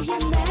show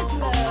your mad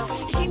love.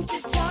 You came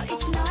to tell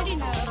it's not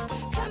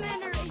enough. Come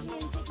and erase me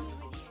and take me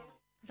with you.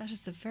 That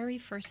is the very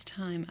first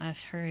time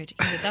I've heard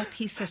either that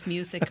piece of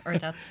music or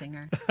that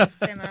singer.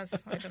 Same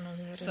as, I don't know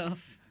who it is. So,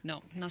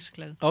 no, not a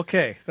clue.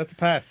 Okay, that's a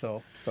pass,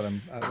 so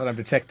that's what I'm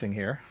detecting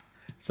here.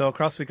 So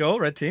across we go,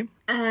 red team.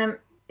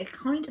 It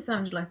kind of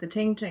sounded like the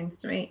Ting Tings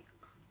to me.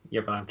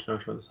 Yeah, but I'm not sure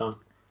about the song.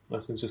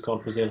 This is just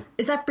called Brazil.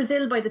 Is that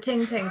Brazil by the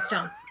Ting Tings,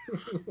 John?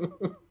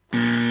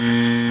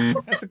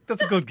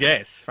 That's a good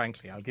guess,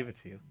 frankly. I'll give it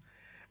to you.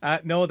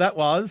 No, that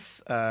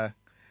was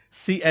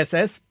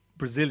CSS,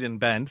 Brazilian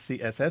band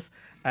CSS,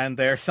 and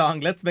their song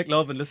 "Let's Make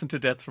Love and Listen to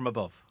Death from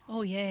Above."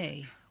 Oh,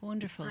 yay.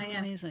 Wonderful. Oh, yeah.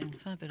 Amazing.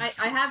 Fabulous.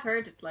 I have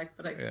heard it,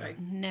 but I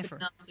Never.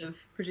 could not have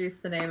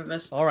produced the name of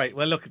it. All right.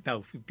 Well, look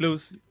now,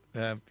 Blues.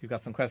 You've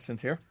got some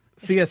questions here.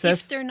 If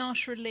CSS. they're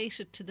not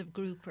related to the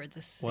group or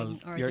the Well,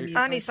 or you're- the music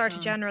Any or sort of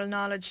song. general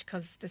knowledge,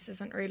 because this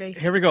isn't really.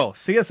 Here we go.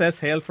 CSS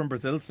hail from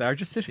Brazil's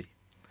largest city.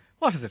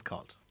 What is it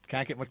called?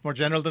 Can't get much more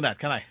general than that,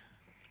 can I?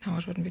 No,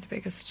 it wouldn't be the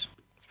biggest.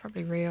 It's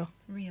probably Rio.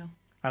 Rio.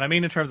 And I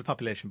mean in terms of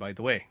population, by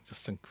the way,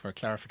 just for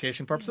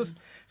clarification purposes.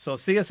 So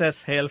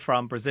CSS hail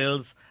from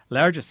Brazil's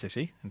largest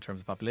city in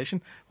terms of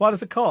population. What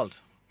is it called?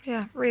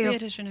 Yeah, Rio. Rio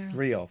de Janeiro.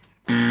 Rio.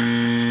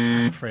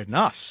 I'm afraid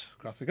not.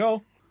 Across we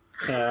go.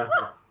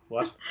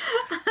 What?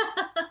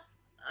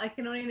 I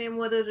can only name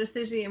one other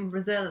city in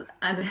Brazil,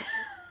 and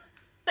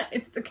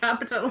it's the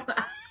capital.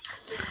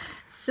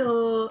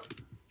 So,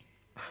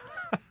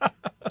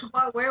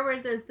 where were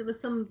there was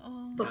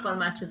some football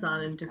matches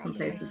on in different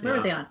places. Where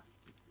were they on?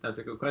 That's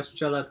a good question,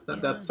 Shell.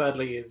 That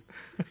sadly is.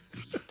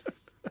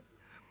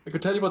 I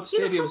could tell you about the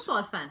You're a stadiums.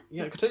 football fan.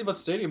 Yeah, I could tell you about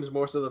the stadiums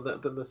more so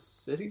than the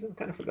cities. I've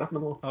kind of forgotten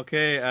them all.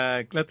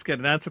 Okay, let's get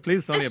an answer, please.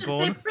 It's I only a should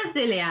bonus. say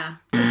Brasilia.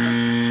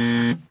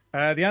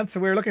 The answer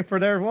we're looking for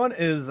there, everyone,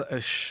 is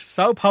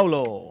Sao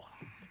Paulo.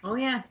 Oh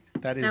yeah.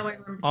 That is Now I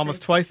remember the almost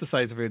place. twice the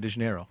size of Rio de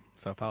Janeiro,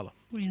 Sao Paulo.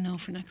 We'll know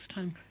for next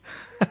time.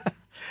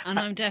 And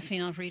I'm definitely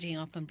not reading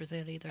up on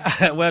Brazil either.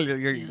 Well,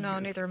 you're No,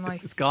 neither am I.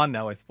 it's gone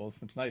now, I suppose,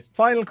 from tonight.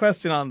 Final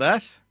question on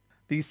that.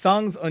 The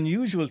song's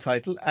unusual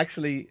title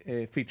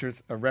actually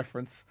features a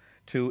reference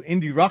to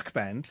indie rock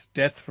band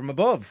Death from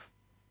Above.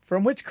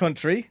 From which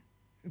country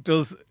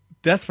does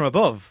Death from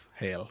Above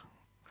hail?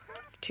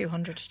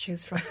 200 to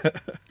choose from.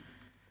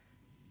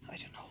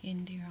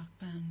 Indie rock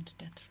band,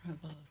 Death from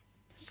Above.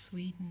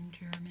 Sweden,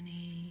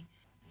 Germany.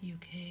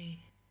 UK.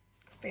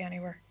 Could be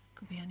anywhere.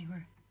 Could be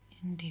anywhere.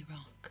 Indie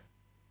rock.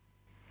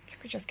 You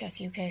could just guess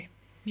UK.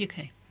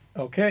 UK.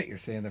 Okay, you're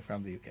saying they're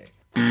from the UK.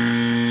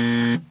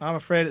 I'm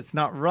afraid it's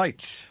not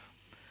right.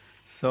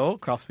 So,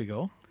 cross we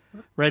go.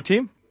 Red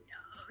team?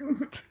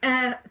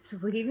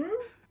 Sweden?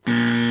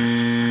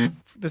 I'm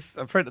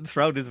afraid this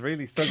round is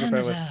really struggling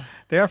with. Canada.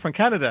 They are from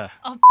Canada.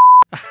 Oh,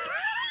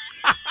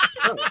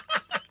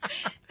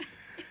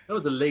 That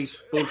was a late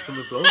bolt from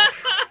above.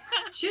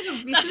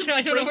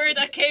 I don't know where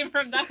that came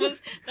from. That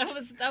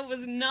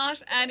was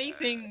not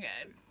anything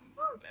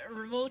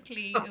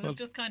remotely. It was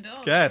just kind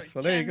of. Yes,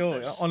 well, there you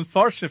go.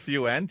 Unfortunate for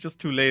you, Anne. Just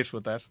too late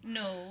with that.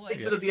 No,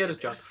 Fix it at the edit,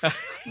 John.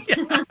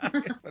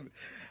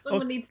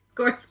 Someone needs to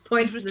score the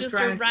point. it was just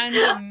a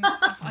random.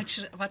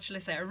 What shall I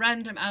say? A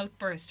random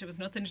outburst. It was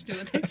nothing to do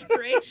with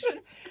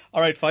inspiration.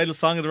 All right, final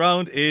song of the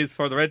round is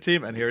for the red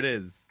team, and here it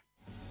is.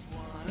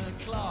 1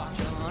 o'clock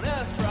on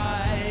a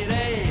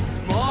Friday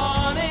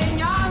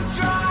morning, I'm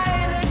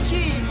trying to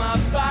keep my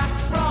back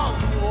from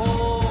the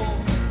wall.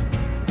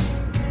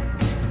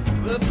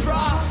 The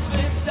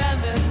prophets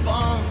and their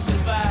bombs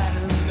have had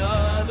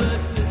another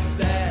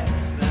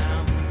success.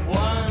 I'm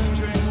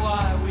wondering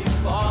why we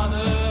bother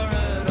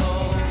at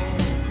all.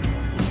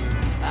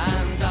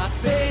 And I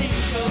think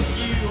of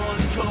you on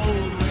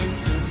cold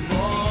winter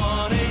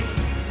mornings,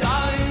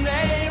 darling,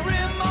 they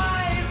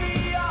remind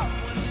me of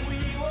when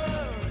we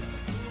were at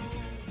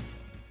school.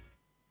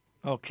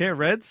 Okay,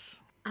 Reds.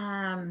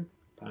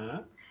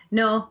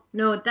 No,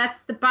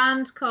 that's the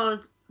band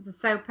called the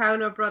Sao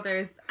Paulo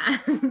Brothers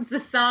and the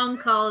song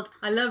called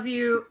I Love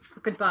You,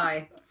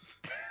 Goodbye.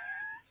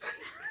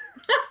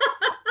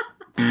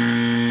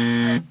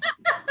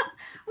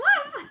 What?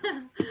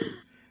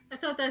 I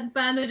thought that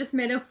band I just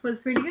made up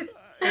was really good.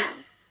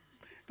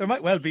 There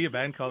might well be a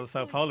band called the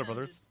Sao Paulo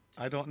Brothers.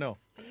 I don't know.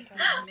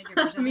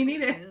 Me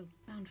neither.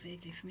 Sound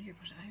vaguely familiar,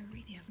 but I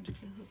really haven't a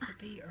clue who it could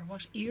be or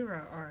what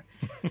era. Or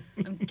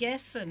I'm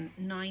guessing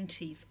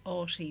 90s,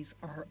 80s,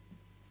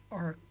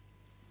 or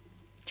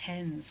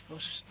 10s,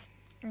 but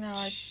No,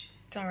 I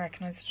don't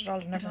recognise it at all.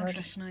 I've I never don't heard it.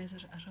 recognise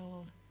it at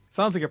all.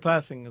 Sounds like you're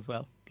passing as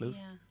well, Blues.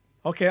 Yeah.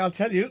 Okay, I'll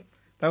tell you.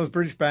 That was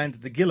British band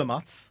The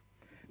Guillemots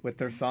with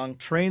their song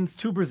Trains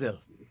to Brazil.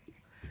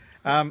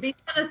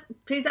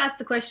 Please ask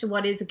the question,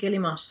 what is a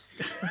guillemot?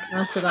 I can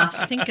answer that.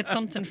 I think it's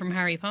something from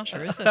Harry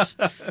Potter, is it?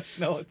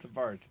 No, it's a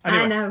bird.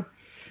 I know.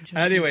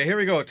 Anyway, here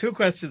we go. 2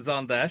 questions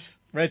on that.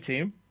 Red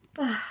team.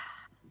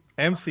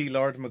 MC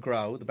Lord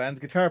McGraw, the band's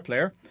guitar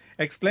player,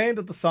 explained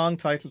that the song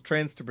titled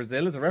Trains to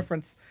Brazil is a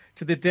reference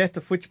to the death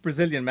of which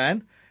Brazilian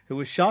man who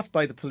was shot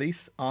by the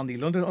police on the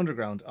London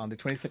Underground on the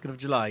 22nd of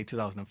July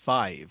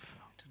 2005.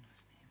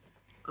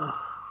 Yeah,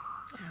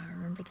 I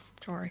remember the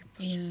story.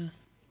 But Yeah.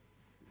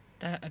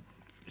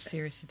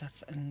 Seriously,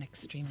 that's an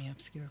extremely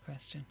obscure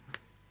question.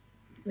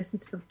 Listen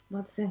to them.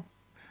 What they say.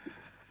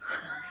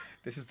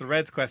 This is the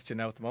Reds question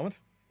now at the moment.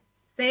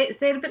 Say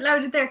it a bit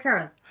louder there,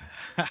 Carol.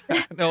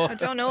 No. I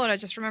don't know it. I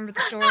just remember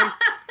the story.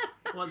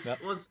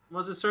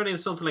 Was his surname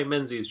something like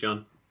Menzies,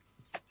 John?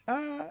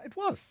 It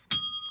was.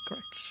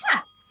 Correct.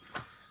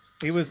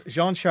 He was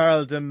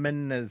Jean-Charles de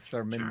Menez,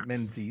 or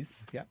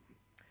Menzies. Yeah.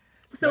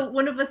 So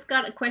one of us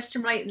got a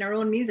question right in our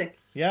own music.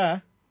 Yeah.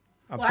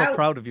 I'm so Wow.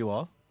 proud of you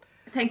all.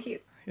 Thank you.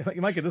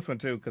 You might get this one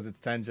too, because it's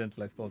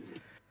tangential, I suppose.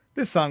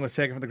 This song was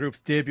taken from the group's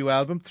debut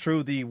album,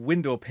 Through the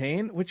Window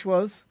Pane, which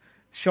was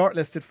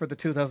shortlisted for the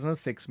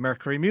 2006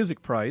 Mercury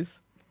Music Prize.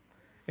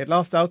 It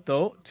lost out,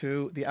 though,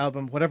 to the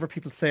album Whatever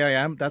People Say I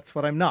Am, That's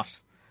What I'm Not,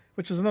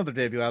 which was another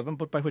debut album,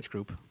 but by which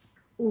group?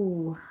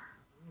 Ooh.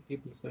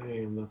 People say,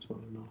 and that's what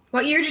I know.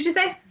 What year did you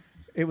say?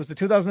 It was the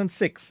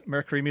 2006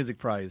 Mercury Music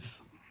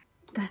Prize.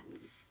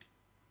 That's...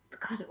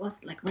 God, it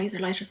wasn't like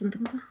Razorlight or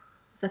something, was it?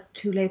 Is that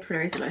too late for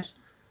Razorlight?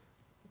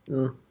 I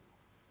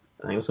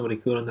think it was somebody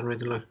cooler than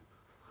Razorlight.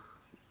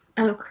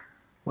 Oh, look.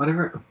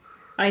 Whatever.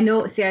 I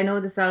know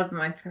this album.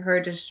 I've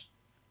heard it.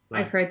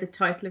 Right. I've heard the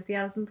title of the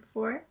album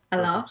before. A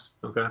lot.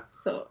 Okay.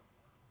 So,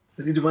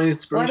 Did you divine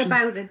inspiration?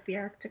 what about it? The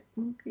Arctic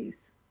Monkeys.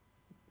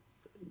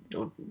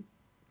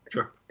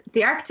 Sure.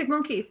 The Arctic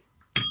Monkeys.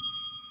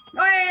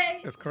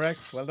 Oi! That's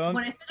correct. Well done.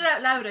 When I said it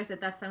out loud, I said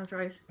that sounds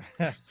right.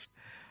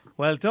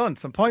 Well done.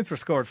 Some points were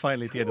scored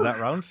finally at the end of that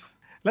round.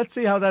 Let's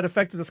see how that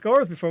affected the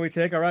scores before we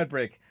take our ad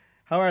break.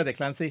 How are they,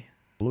 Clancy?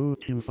 Blue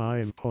team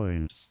 5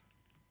 points.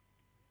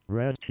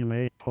 Red team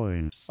 8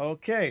 points.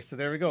 Okay, so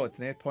there we go. It's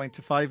an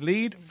 8-5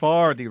 lead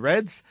for the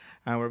Reds.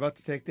 And we're about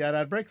to take the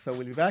ad break, so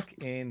we'll be back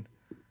in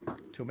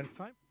 2 minutes'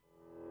 time.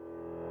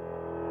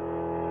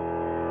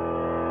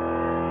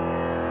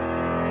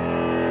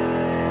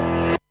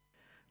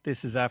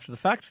 This is After the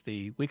Fact,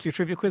 the weekly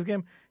trivia quiz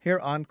game here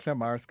on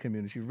Claremorris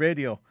Community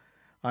Radio.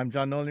 I'm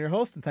John Nolan, your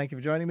host, and thank you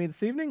for joining me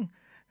this evening,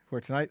 where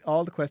tonight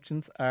all the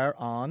questions are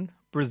on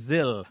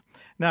Brazil.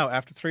 Now,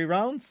 after 3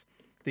 rounds,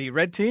 the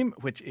red team,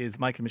 which is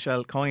Mike and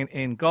Michelle Coyne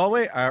in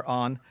Galway, are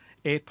on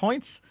 8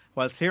 points,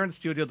 whilst here in the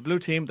studio, the blue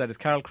team, that is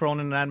Carol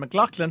Cronin and Anne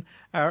McLaughlin,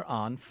 are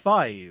on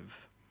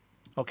 5.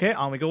 Okay,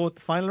 on we go with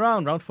the final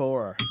round, round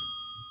 4.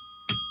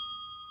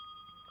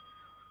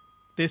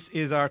 this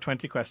is our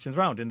 20 questions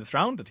round. In this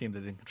round, the team that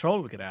is in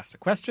control will get asked a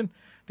question.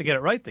 They get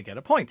it right, they get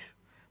a point.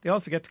 They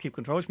also get to keep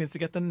control, which means they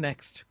get the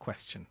next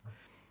question.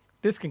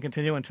 This can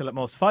continue until at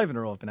most 5 in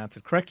a row have been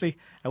answered correctly,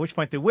 at which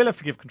point they will have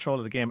to give control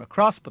of the game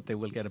across, but they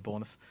will get a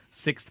bonus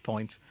 6th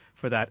point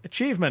for that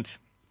achievement.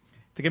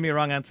 To give me a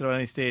wrong answer at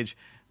any stage,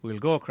 we'll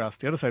go across.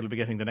 The other side will be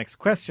getting the next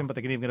question, but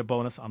they can even get a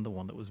bonus on the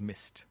one that was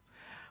missed.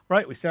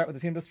 Right, we start with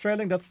the team that's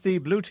trailing. That's the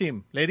blue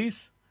team.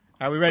 Ladies,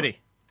 are we ready?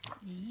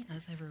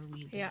 As ever,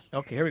 we Yeah.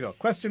 Okay, here we go.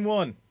 Question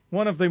 1.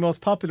 One of the most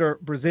popular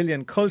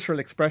Brazilian cultural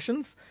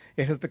expressions.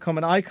 It has become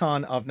an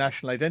icon of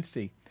national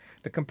identity.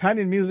 The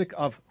companion music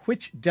of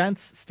which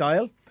dance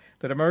style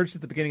that emerged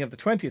at the beginning of the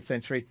 20th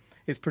century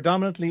is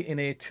predominantly in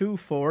a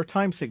 2/4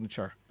 time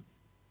signature.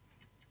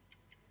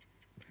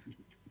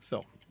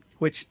 So,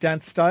 which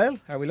dance style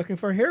are we looking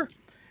for here?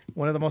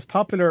 One of the most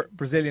popular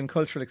Brazilian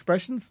cultural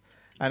expressions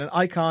and an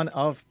icon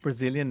of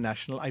Brazilian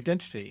national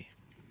identity.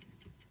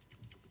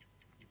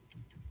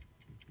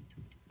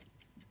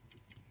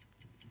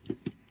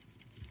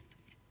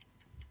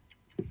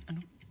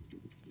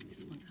 It's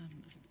this one.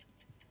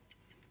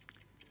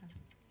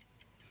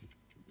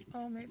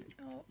 Oh, maybe.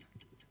 Oh,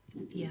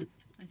 Yeah,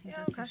 I think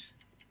Yeah, that's okay. it.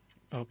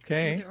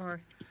 Okay, Either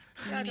or.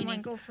 yeah, I don't Meaning,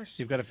 mind. Go first.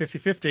 you've got a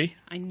 50-50.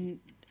 I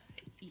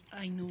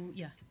know,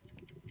 yeah.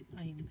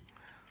 I'm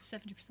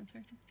 70%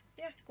 certain.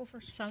 Yeah, go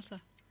first.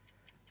 Salsa.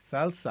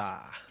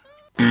 Salsa.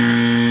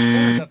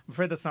 I'm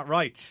afraid that's not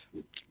right.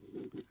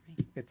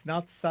 It's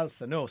not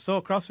salsa. No. So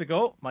across we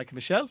go. Mike and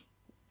Michelle,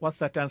 what's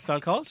that dance style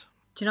called?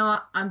 Do you know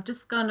what? I'm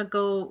just gonna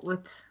go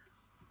with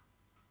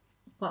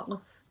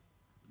Zumba.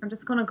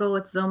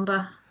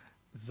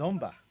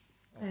 Zumba.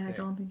 Yeah, I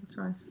don't think it's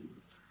right.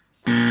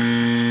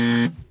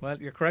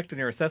 Well, you're correct in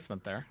your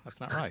assessment there.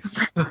 That's not right.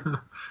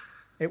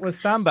 It was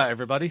samba,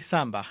 everybody.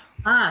 Samba.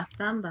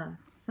 Samba.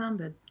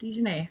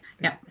 Dijonais.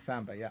 Yeah.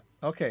 Samba, yeah.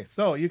 Okay,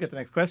 so you get the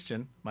next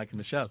question, Mike and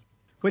Michelle.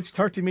 Which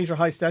 30-metre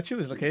high statue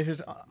is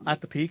located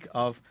at the peak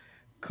of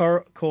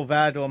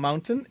Corcovado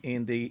Mountain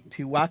in the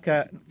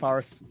Tijuca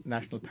Forest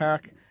National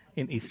Park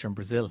in eastern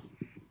Brazil?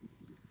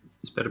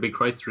 This better be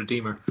Christ the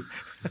Redeemer.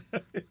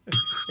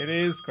 It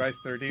is Christ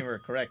the Redeemer,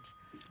 correct.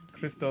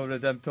 Cristo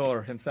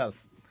Redemptor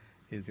himself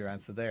is your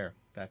answer there.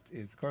 That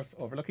is, of course,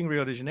 overlooking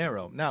Rio de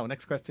Janeiro. Now,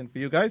 next question for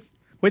you guys.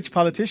 Which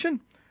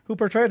politician, who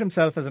portrayed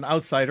himself as an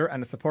outsider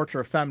and a supporter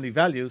of family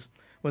values,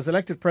 was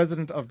elected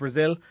president of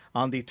Brazil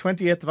on the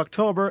 28th of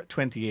October,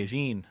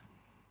 2018?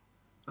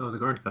 Oh, the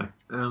current guy.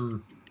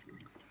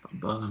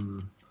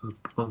 Bolsonaro.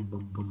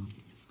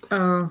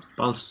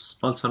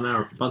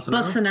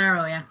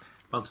 Bolsonaro, yeah.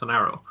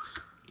 Bolsonaro.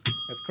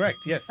 That's correct,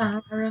 yes.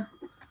 Bolsonaro.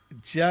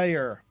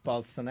 Jair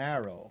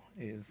Bolsonaro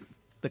is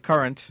the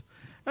current,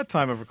 at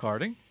time of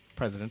recording,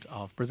 president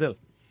of Brazil.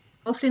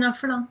 Hopefully not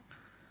for long.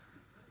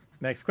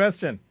 Next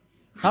question.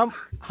 How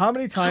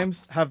many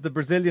times have the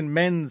Brazilian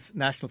men's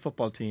national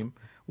football team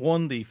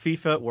won the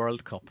FIFA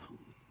World Cup?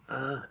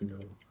 No.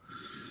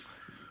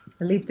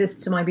 I'll leave this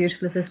to my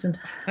beautiful assistant.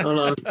 Hold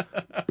on.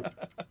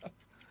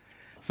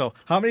 So,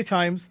 how many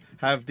times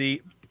have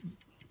the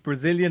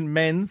Brazilian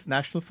men's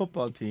national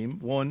football team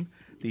won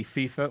the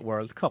FIFA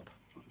World Cup?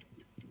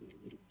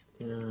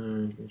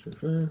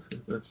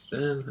 That's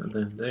 10, and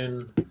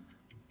then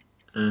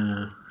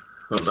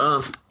hold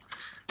on.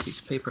 Piece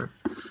of paper.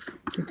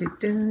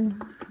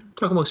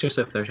 Talk amongst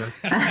yourself there, John.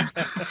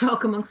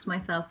 Talk amongst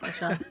myself, I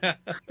shall. I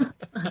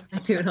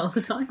do it all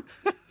the time.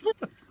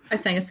 I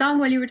sang a song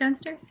while you were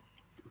downstairs.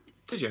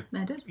 Did you?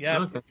 I did. Yeah.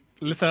 Okay.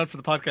 Listen out for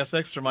the podcast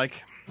extra,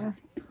 Mike.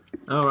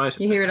 All right.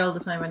 You hear it all the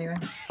time anyway.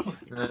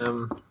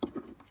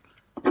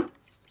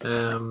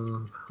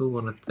 Who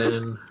won it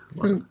then?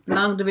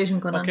 Long division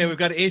going on. Okay, we've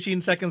got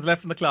 18 seconds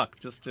left on the clock,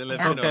 just to let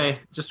you know. Okay,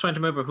 just trying to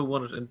remember who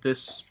won it in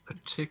this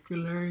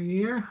particular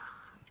year.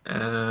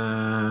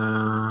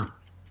 10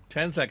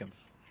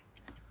 seconds.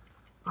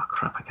 Oh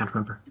crap, I can't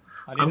remember.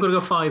 I I'm need going to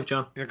go 5,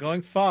 John. You're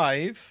going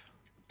 5.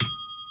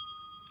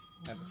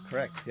 That is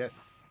correct,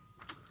 yes.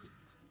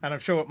 And I'm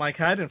sure what Mike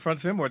had in front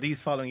of him were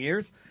these following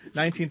years: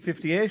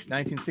 1958,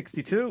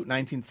 1962,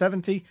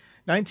 1970,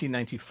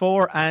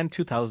 1994, and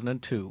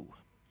 2002.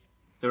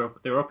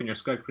 They're up in your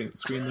Skype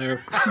screen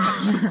there.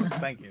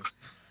 Thank you.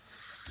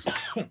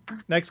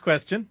 Next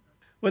question.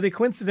 With a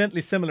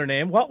coincidentally similar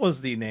name, what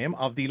was the name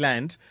of the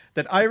land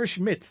that Irish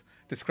myth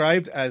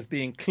described as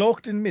being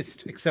cloaked in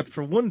mist except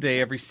for one day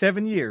every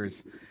 7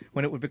 years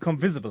when it would become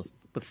visible,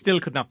 but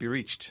still could not be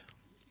reached?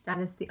 That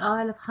is the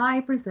Isle of High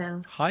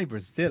Brazil. High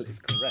Brazil is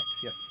correct,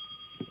 yes.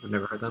 I've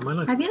never heard that in my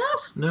life. Have you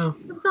not? No.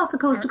 It's off the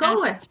coast of Or as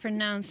Galway. it's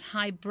pronounced,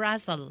 High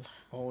Brazil.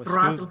 Oh,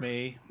 excuse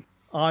me.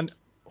 On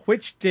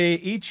which day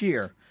each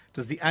year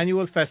does the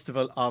annual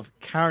festival of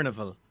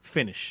Carnival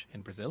finish in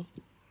Brazil?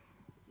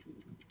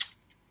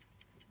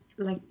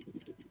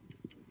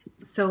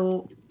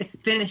 So it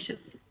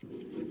finishes.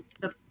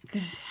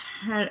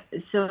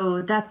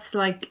 So that's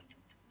like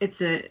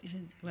it's a.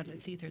 Well,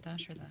 it's either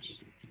that or that.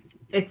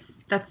 It's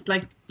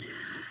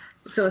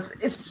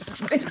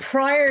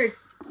prior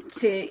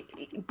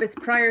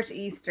to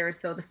Easter,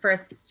 so the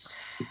first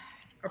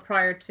or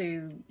prior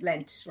to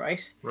Lent,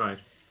 right? Right.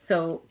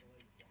 So,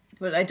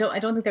 but I don't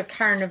think they're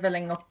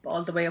carnivaling up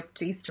all the way up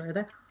to Easter, are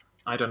they?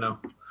 I don't know.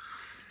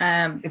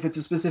 If it's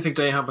a specific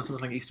day, how about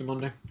something like Easter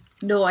Monday?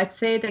 No, I'd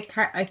say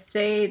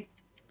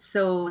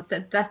so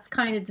that's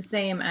kind of the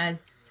same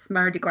as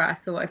Mardi Gras.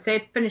 So I'd say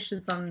it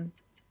finishes on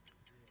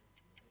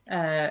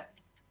Ash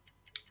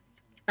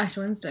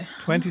Wednesday.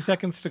 20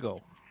 seconds to go.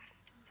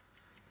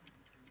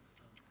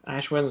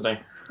 Ash Wednesday.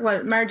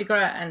 Well, Mardi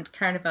Gras and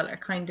Carnival are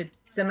kind of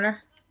similar.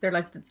 They're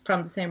like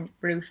from the same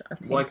route, I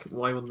think.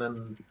 Why would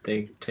then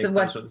they take So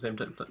place what- at the same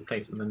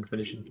place and then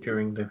finish it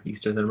during the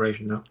Easter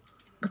celebration? No.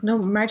 But no,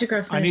 Mardi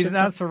Gras I need finishes an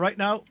answer right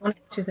now. on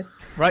Tuesday.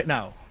 Right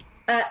now.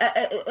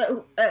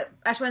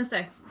 Ash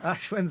Wednesday.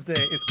 Ash Wednesday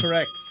is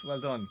correct.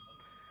 Well done.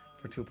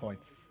 For 2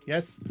 points.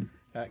 Yes.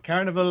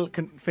 Carnival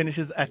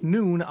finishes at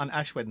noon on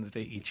Ash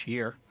Wednesday each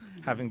year,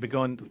 having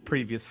begun the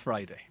previous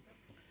Friday.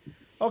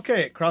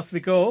 Okay, across we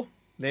go,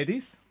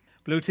 ladies.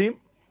 Blue team,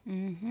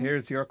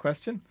 here's your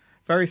question.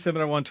 Very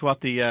similar one to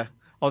what the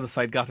other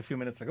side got a few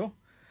minutes ago.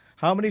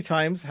 How many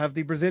times have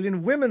the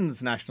Brazilian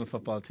women's national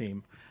football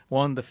team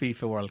won the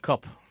FIFA World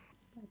Cup?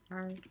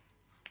 I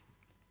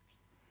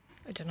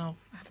don't know.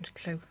 I haven't a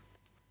clue.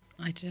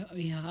 I don't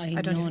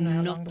I don't know even know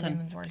how long the nothing.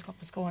 Women's World Cup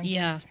was going.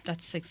 Yeah,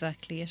 that's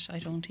exactly it. I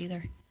don't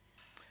either.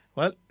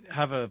 Well,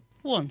 have a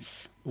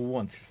Once.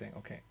 once, you're saying.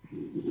 Okay.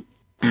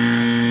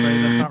 I'm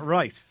afraid that's not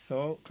right.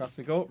 So, across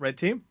we go. Red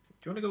team. Do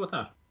you want to go with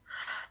that?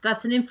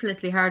 That's an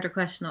infinitely harder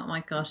question than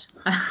my God.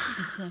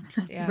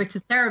 Exactly. Yeah. Which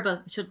is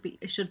terrible.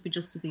 It should be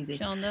just as easy.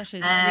 John, that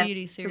is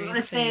really So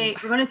serious.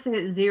 we're gonna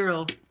say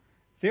 0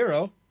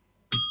 0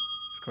 is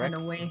correct.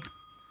 in a way.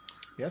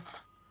 Yes.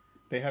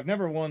 They have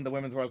never won the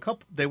Women's World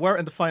Cup. They were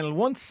in the final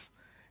once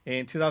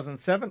in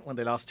 2007 when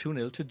they lost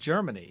 2-0 to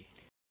Germany.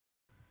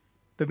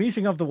 The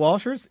meeting of the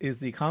waters is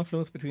the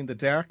confluence between the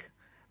dark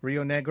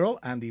Rio Negro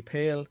and the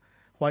pale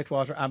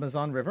whitewater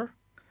Amazon River.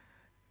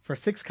 For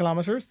 6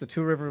 kilometres, the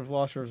two river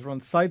waters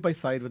run side by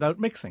side without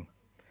mixing.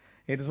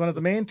 It is one of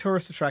the main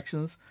tourist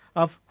attractions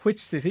of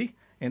which city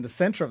in the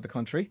centre of the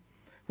country,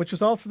 which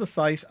was also the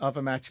site of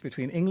a match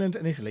between England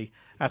and Italy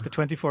at the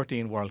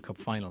 2014 World Cup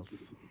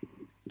finals.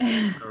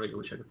 I really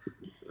wish I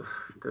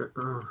could.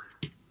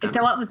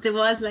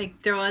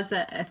 There was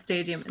a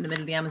stadium in the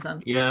middle of the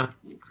Amazon, Yeah,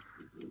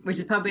 which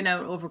is probably now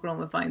overgrown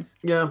with vines.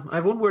 yeah. I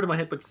have one word in my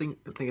head, but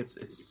I think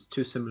it's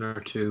too similar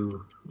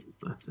to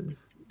that's in the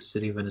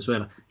city of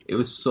Venezuela. It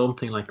was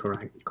something like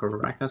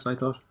Caracas, I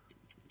thought.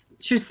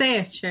 Should say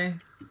it, sure.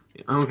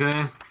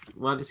 Okay.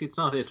 Well, you see, it's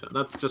not it.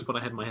 That's just what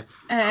I had in my head.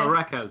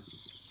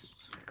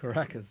 Caracas.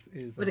 Caracas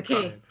is With a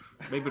K.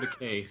 Maybe with a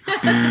K.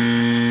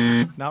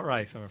 Not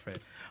right, I'm afraid.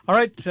 All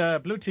right,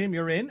 blue team,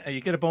 you're in. You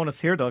get a bonus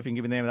here, though, if you can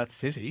give me the name of that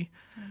city.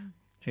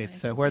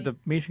 It's where the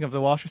meeting of the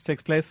waters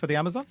takes place for the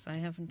Amazon. I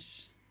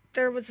haven't.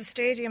 There was a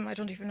stadium, I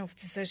don't even know if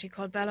it's a city,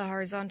 called Belo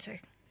Horizonte.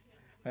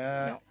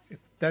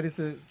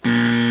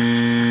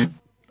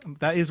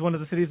 That is one of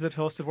the cities that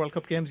hosted World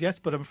Cup games, yes,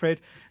 but I'm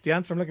afraid the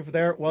answer I'm looking for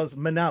there was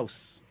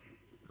Manaus.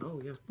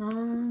 Oh,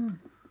 yeah.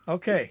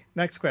 Okay,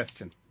 next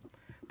question.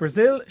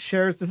 Brazil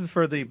shares, this is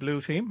for the blue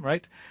team,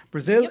 right?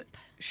 Brazil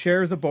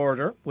shares a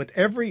border with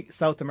every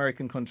South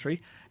American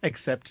country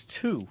except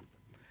 2.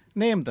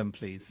 Name them,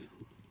 please.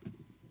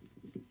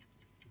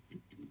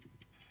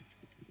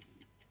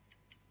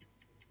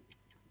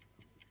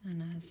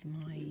 And as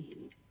my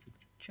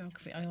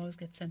geography, I always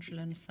get Central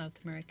and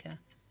South America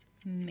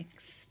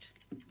mixed.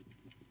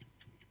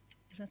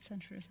 Is that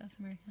Central or South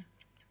America?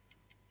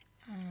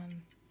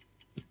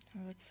 Oh,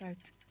 that's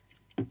south.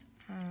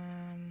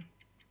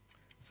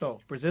 So,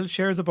 Brazil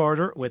shares a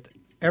border with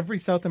every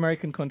South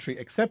American country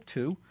except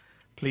 2.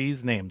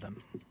 Please name them.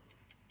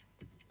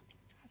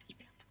 Has to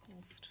be on the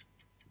coast.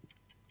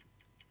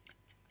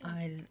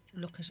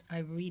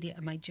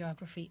 My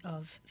geography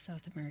of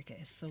South America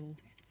is so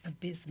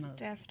abysmal.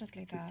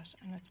 Definitely that,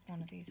 and it's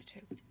one of these 2.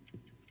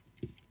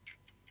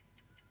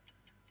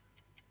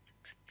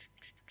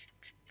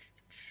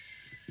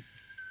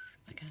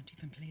 I can't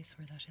even place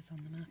where that is on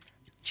the map.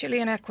 Chile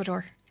and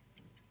Ecuador.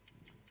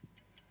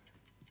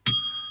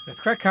 That's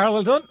correct, Carl.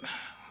 Well done.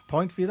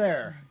 Point for you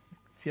there.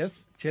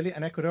 Yes, Chile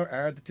and Ecuador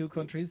are the 2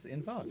 countries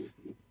involved.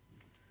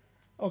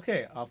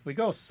 Okay, off we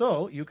go.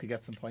 So, you could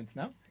get some points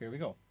now. Here we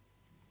go.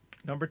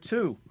 Number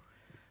 2.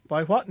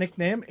 By what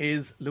nickname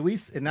is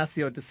Luis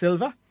Inácio da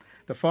Silva,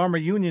 the former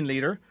union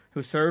leader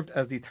who served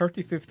as the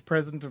 35th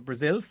president of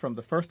Brazil from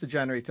the 1st of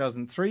January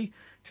 2003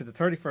 to the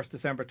 31st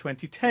December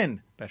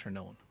 2010, better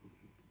known?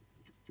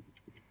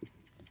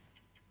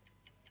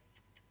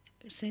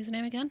 Say his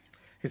name again?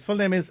 His full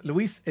name is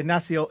Luis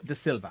Inácio da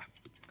Silva.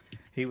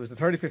 He was the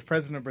 35th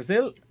president of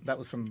Brazil. That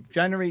was from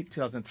January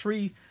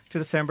 2003 to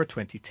December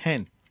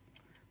 2010.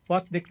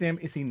 What nickname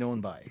is he known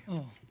by?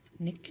 Oh,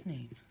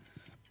 nickname.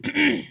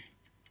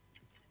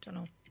 Don't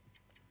know.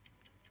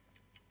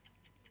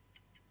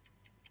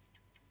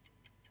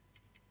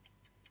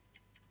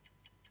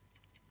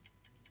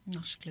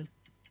 Not a clue.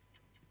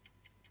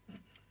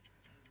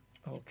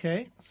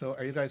 Okay, so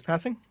are you guys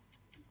passing?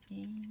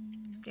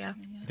 Yeah.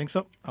 I think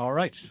so. All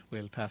right,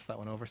 we'll pass that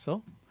one over.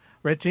 So,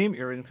 red team,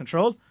 you're in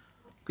control.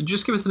 Could you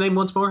just give us the name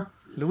once more?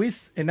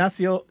 Luis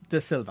Inacio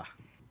de Silva.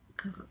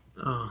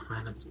 Oh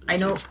man, it's I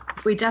know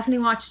we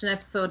definitely watched an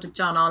episode of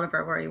John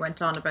Oliver where he went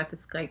on about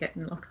this guy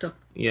getting locked up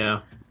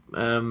yeah.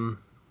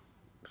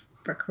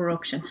 for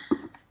corruption.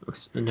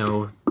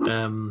 No.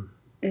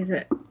 Is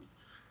it?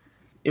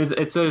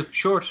 It's a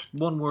short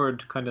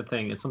one-word kind of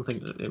thing. It's something.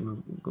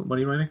 What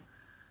are you writing?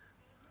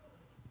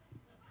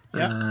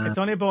 Yeah, it's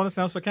only a bonus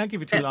now, so I can't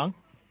give you too long.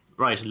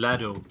 Right,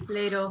 Lado.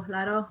 Lado.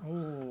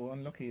 Oh,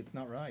 unlucky, it's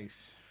not right.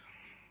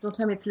 Don't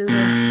tell me it's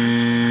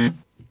Lula.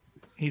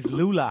 He's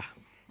Lula.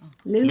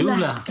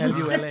 Lula.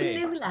 L-U-L-A.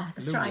 Lula.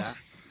 That's right.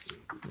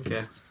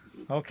 Okay.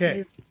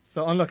 Okay,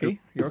 so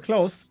unlucky. You're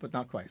close, but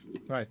not quite.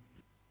 Right.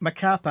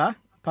 Macapa,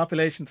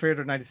 population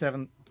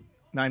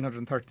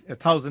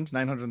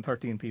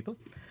 1,913 people,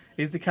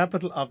 is the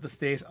capital of the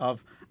state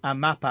of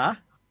Amapá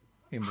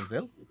in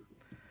Brazil.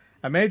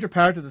 A major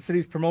part of the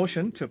city's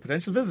promotion to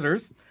potential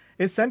visitors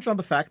is centred on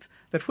the fact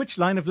that which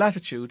line of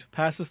latitude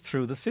passes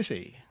through the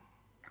city?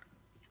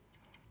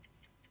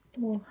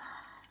 Oh.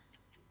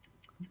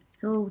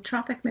 So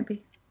tropic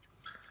maybe.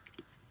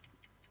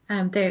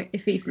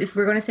 If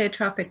we're going to say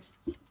tropic,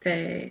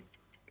 they're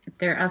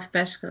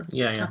alphabetical,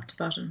 top to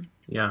bottom.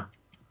 Yeah.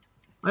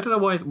 I don't know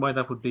why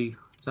that would be.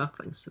 Is that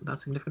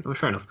significant? Oh,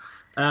 fair enough.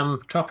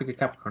 Tropic of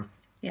Capricorn.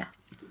 Yeah.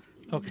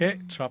 Okay,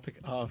 Tropic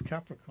of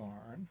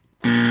Capricorn.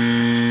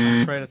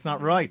 I'm afraid it's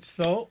not right.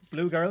 So,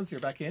 Blue Girls,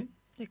 you're back in.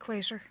 The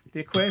equator.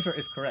 The equator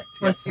is correct.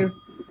 What's Yes, you?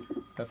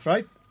 that's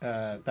right.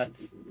 That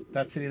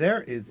city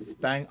there is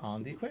bang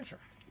on the equator.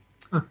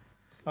 Huh.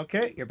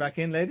 Okay, you're back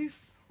in,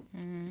 ladies.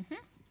 Mm-hmm.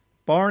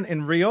 Born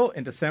in Rio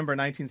in December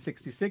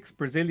 1966,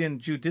 Brazilian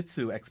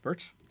jiu-jitsu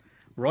expert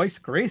Royce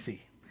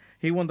Gracie.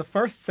 He won the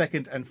first,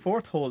 second, and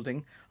fourth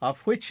holding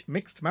of which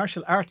mixed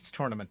martial arts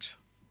tournament?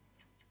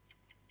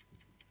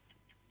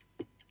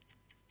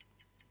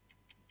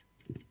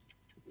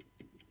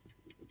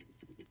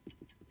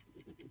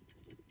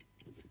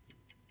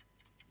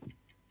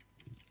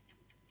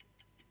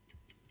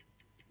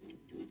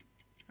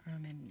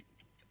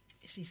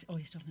 He's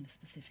talking a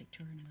specific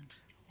tournament.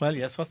 Well,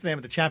 yes. What's the name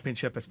of the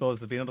championship? I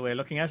suppose would be another way of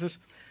looking at it.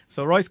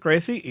 So Royce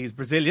Gracie, he's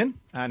Brazilian,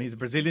 and he's a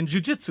Brazilian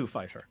jiu-jitsu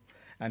fighter,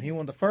 and he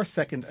won the first,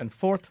 second, and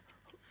fourth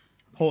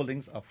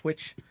holdings of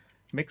which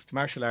mixed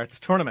martial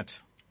arts tournament?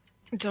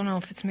 I don't know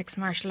if it's mixed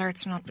martial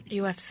arts or not, but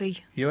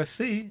UFC.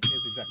 UFC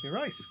is exactly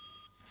right.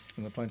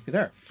 I'm going to point for you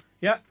there.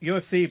 Yeah,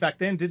 UFC back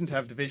then didn't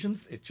have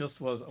divisions. It just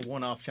was a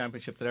one-off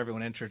championship that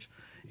everyone entered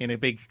in a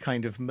big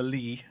kind of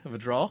melee of a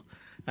draw.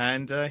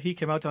 And he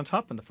came out on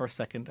top in the first,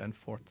 second, and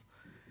fourth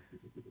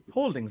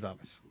holdings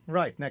of it.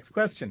 Right, next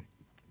question.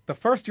 The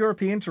first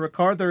European to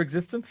record their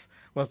existence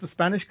was the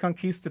Spanish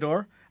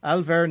conquistador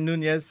Alvar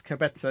Núñez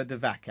Cabeza de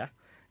Vaca,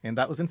 and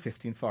that was in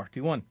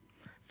 1541.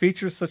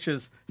 Features such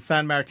as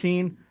San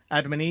Martin,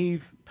 Adam and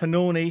Eve,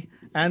 Panoni,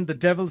 and the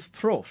Devil's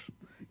Throat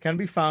can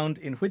be found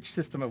in which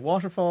system of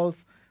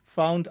waterfalls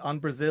found on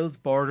Brazil's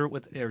border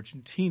with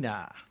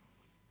Argentina?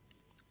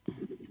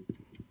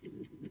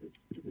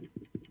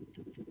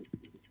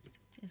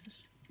 Is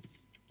it?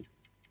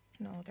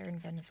 No, they're in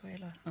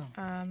Venezuela. Oh.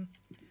 I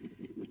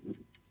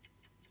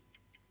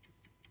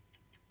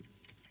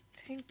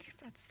think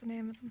that's the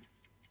name of them.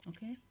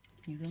 Okay.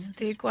 You go. It's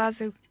the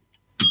Iguazu.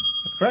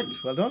 That's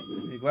correct. Well done.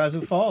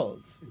 Iguazu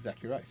Falls.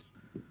 Exactly right.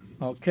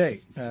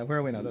 Okay, where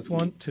are we now? That's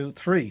 1, 2,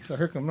 3. So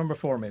here comes number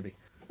 4 maybe.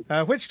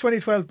 Which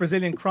 2012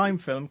 Brazilian crime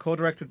film,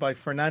 co-directed by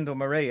Fernando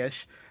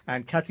Moraes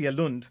and Katia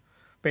Lund,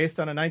 based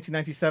on a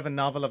 1997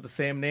 novel of the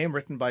same name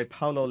written by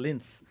Paulo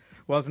Lins,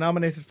 was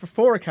nominated for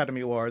 4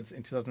 Academy Awards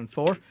in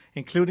 2004,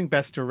 including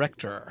Best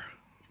Director?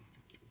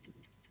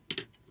 I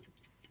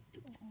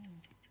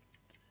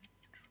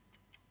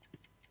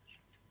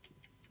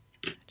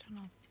don't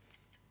know.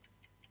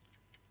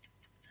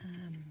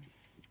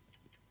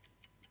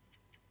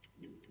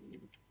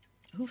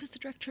 Who was the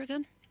director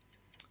again?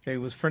 It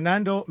was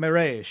Fernando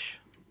Moraes,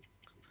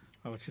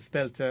 which is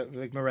spelled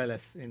like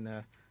Moreles in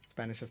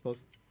Spanish, I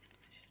suppose.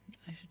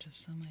 I should have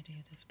some idea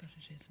of this, but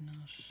it is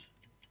not.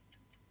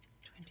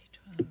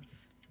 2012.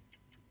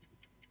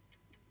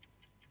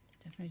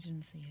 Definitely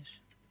didn't see it.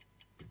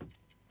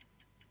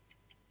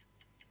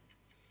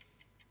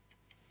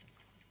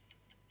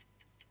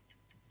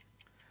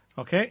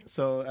 Okay,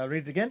 so I'll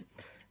read it again.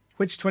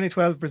 Which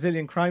 2012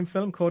 Brazilian crime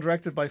film,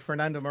 co-directed by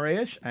Fernando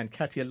Moraes and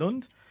Katia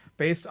Lund,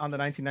 based on the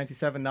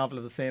 1997 novel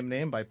of the same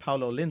name by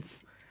Paulo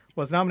Lins,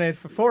 was nominated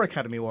for 4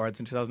 Academy Awards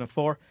in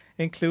 2004,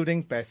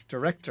 including Best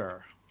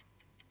Director?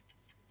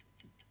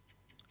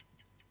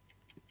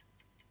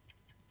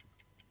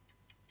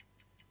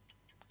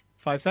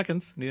 Five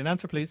seconds. Need an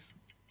answer, please.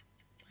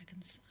 I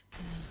can.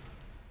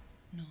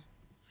 No.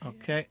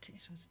 Okay.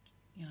 It was.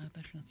 Yeah, I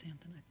better not say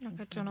anything. I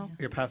don't know.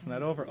 You're passing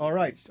that over. All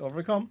right, over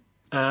we come.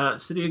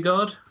 City of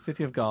God.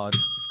 City of God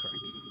is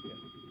correct. Yes.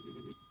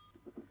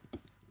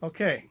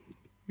 Okay,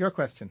 your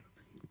question.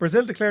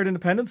 Brazil declared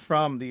independence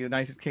from the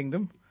United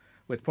Kingdom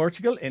with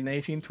Portugal in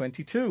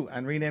 1822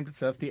 and renamed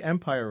itself the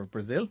Empire of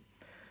Brazil.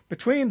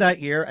 Between that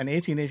year and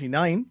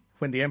 1889,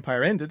 when the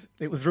empire ended,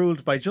 it was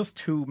ruled by just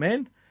 2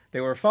 men,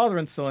 They were a father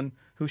and son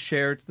who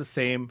shared the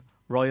same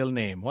royal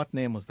name. What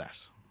name was that?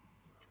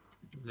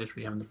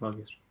 Literally having the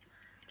foggiest.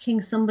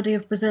 King somebody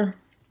of Brazil.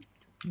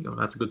 No,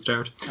 that's a good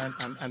start.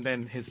 And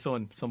then his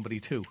son, somebody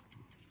too.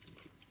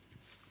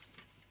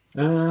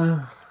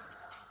 What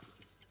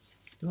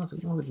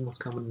would the most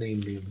common name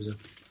be in Brazil?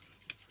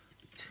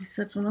 Jeez,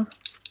 I don't know.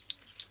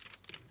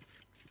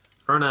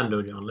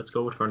 Fernando, John. Let's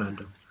go with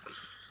Fernando.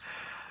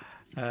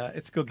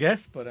 It's a good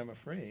guess, but I'm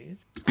afraid.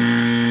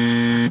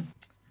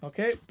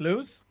 Okay,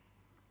 Blues.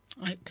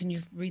 Can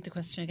you read the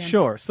question again?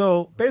 Sure.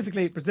 So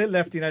basically, Brazil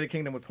left the United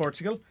Kingdom with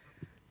Portugal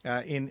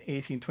in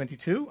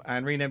 1822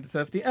 and renamed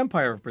itself the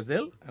Empire of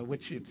Brazil,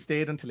 which it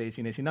stayed until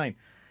 1889.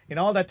 In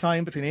all that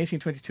time, between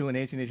 1822 and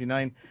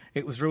 1889,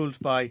 it was ruled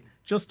by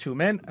just two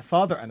men, a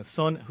father and a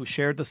son, who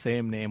shared the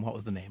same name. What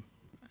was the name?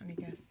 Any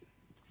guess?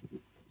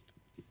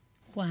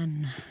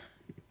 Juan.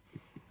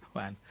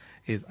 Juan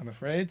is, I'm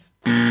afraid.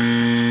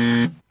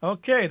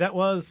 Okay,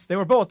 they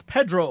were both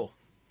Pedro.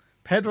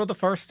 Pedro the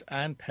First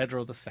and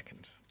Pedro the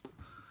Second.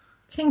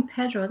 King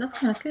Pedro, that's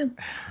kind of cool.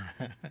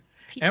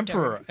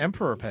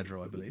 Emperor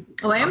Pedro, I believe.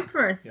 Oh,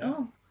 emperors. Yeah.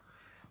 Oh.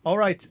 All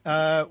right,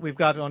 we've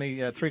got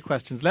only 3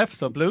 questions left.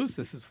 So, Blues,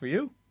 this is for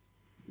you.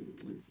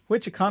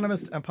 Which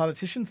economist and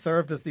politician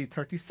served as the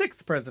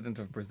 36th president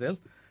of Brazil,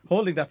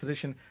 holding that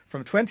position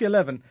from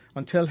 2011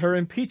 until her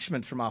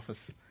impeachment from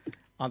office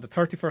on the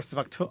 31st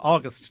of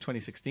August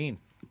 2016?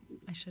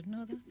 I should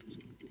know that, but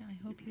yeah, I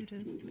hope you do,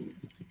 because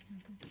I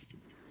can't think.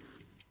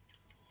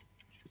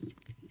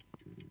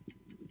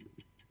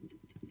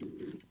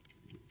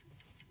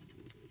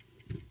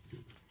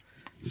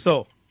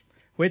 So,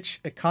 which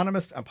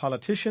economist and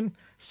politician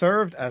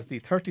served as the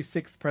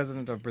 36th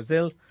president of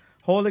Brazil,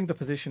 holding the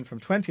position from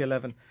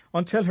 2011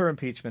 until her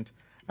impeachment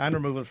and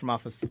removal from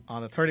office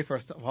on the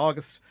 31st of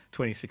August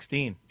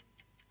 2016?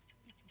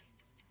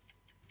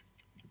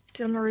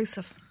 Dilma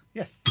Rousseff.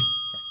 Yes.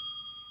 Correct.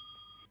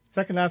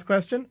 Second last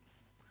question.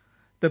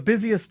 The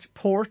busiest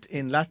port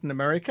in Latin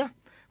America,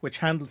 which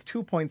handles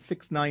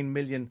 2.69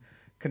 million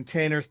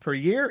containers per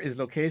year, is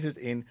located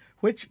in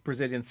which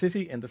Brazilian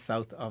city in the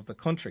south of the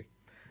country?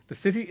 The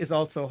city is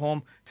also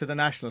home to the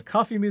National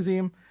Coffee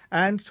Museum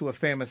and to a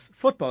famous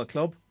football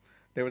club.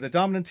 They were the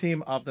dominant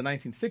team of the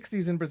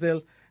 1960s in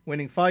Brazil,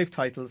 winning 5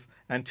 titles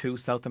and 2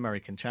 South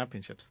American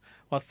championships.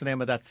 What's the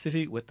name of that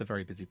city with the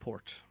very busy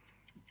port?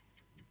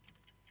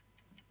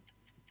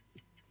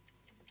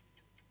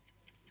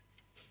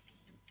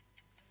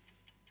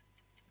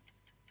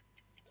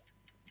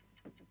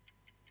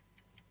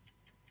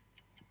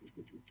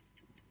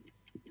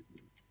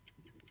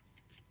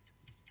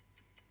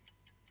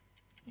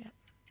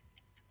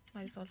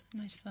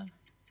 Might as well.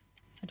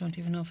 I don't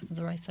even know if it's on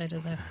the right side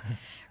of the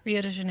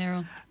Rio de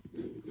Janeiro.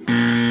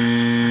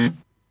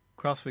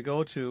 Cross we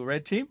go to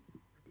red team.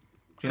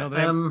 Do you know the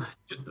name?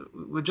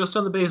 We're just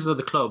on the basis of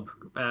the club.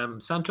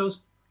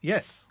 Santos?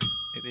 Yes,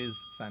 it is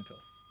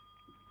Santos.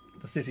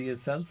 The city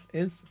itself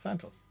is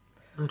Santos.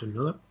 I didn't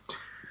know that.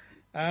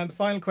 And the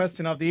final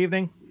question of the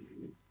evening.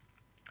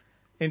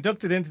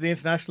 Inducted into the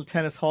International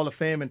Tennis Hall of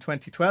Fame in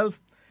 2012,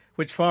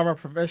 which former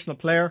professional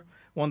player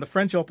won the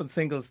French Open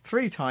singles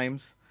 3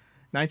 times,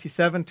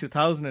 97,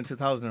 2000 and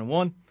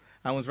 2001,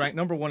 and was ranked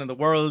number 1 in the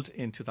world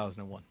in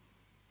 2001.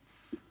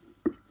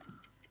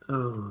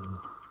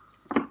 Oh.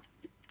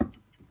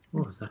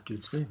 What was that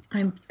dude's name?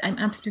 I'm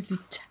absolutely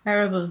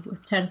terrible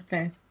with tennis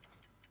players.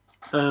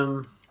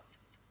 Oh,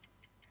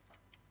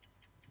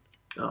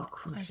 I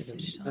Christ.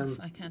 switched off.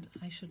 I can't.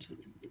 I should. Yeah,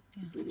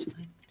 I didn't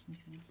even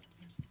listen to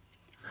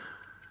that.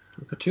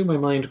 I've got 2 in my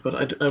mind,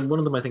 but one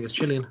of them I think is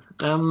Chilean.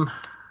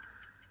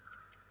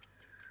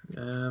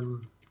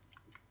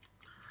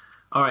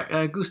 All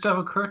right,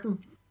 Gustavo Curtin.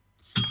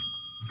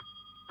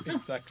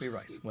 Exactly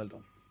right. Well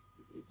done.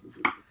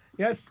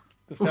 Yes,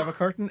 Gustavo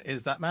Curtin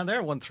is that man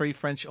there. Won 3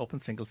 French Open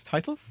singles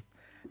titles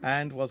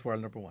and was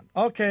world number 1.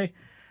 Okay,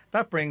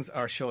 that brings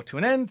our show to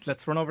an end.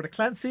 Let's run over to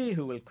Clancy,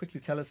 who will quickly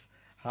tell us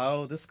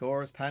how the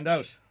scores panned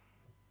out.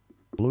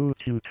 Blue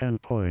team 10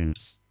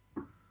 points.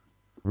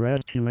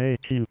 Red team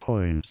 18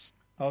 points.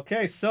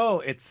 Okay, so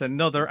it's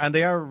another, and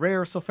they are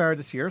rare so far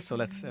this year. So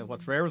let's.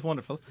 What's rare is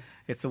wonderful.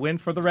 It's a win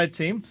for the red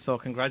team. So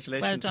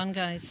congratulations. Well done,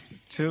 guys.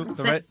 To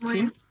the red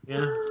team.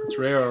 Yeah, it's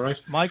rare, all right.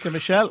 Mike and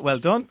Michelle, well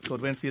done.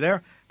 Good win for you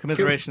there.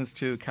 Commiserations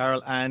to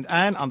Carol and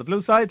Anne on the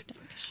blue side.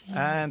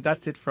 And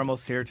that's it from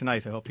us here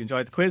tonight. I hope you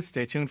enjoyed the quiz.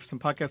 Stay tuned for some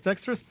podcast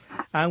extras.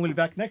 And we'll be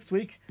back next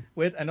week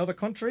with another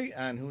country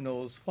and who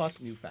knows what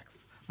new facts.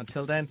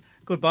 Until then,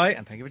 goodbye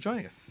and thank you for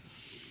joining us.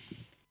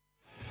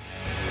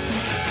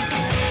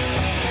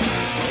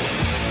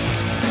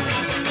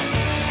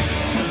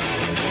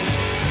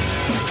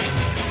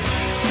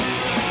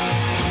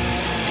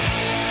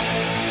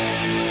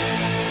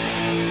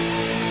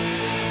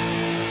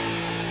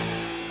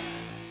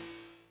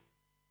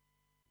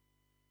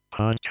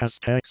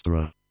 Podcast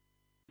Extra.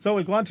 So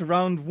we'll go on to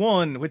round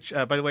 1, which,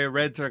 by the way,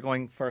 Reds are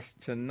going first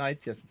tonight.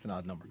 Yes, it's an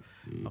odd number.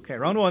 Okay,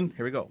 round 1.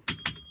 Here we go.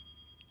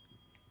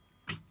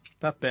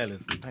 That bell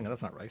is... Hang on,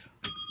 that's not right.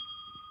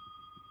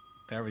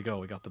 There we go.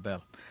 We got the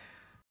bell.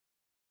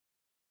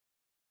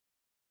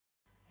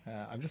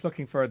 I'm just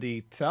looking for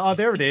the... Oh,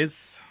 there it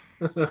is.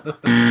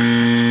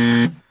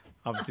 Obviously,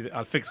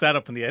 I'll fix that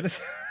up in the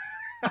edit.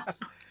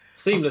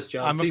 Seamless,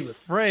 John. I'm seamless.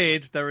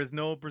 afraid there is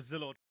no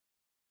Brazilo.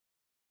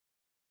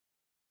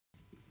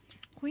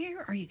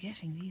 Where are you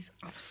getting these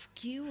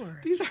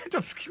obscure? These aren't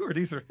obscure.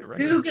 These are right.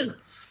 Google.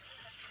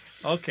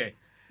 Okay.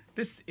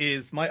 This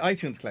is my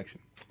iTunes collection.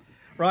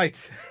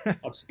 Right.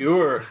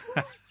 Obscure.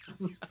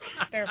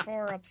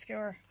 Therefore,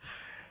 obscure.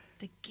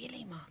 The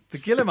Guillemots. The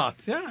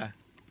Guillemots, yeah.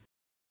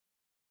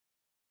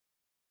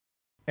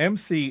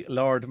 MC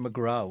Lord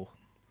McGraw.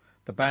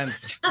 The band.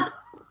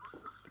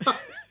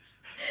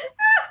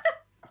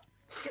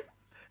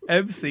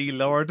 MC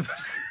Lord.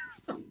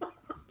 All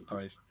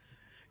right.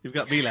 You've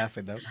got me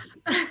laughing now.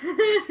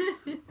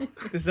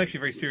 This is actually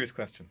a very serious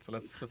question, so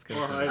let's get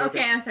All into right. it.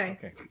 Okay, I'm sorry.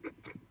 Okay.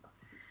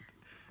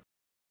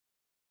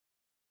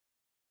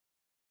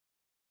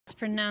 It's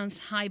pronounced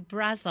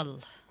Hy-Brasil.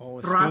 Oh,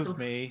 excuse Brazil.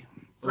 me.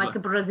 Like a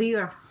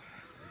brazier.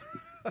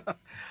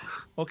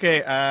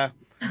 Okay,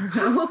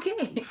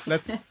 Okay.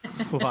 let's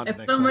move on to the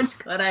next So one. much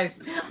cut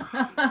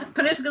out.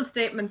 Political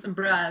statements and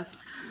bras.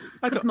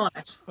 I, Cut don't- them all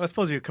out. I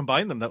suppose you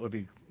combine them, that would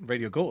be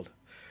Radio Gold.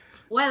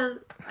 Well,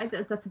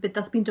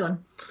 that's been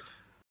done.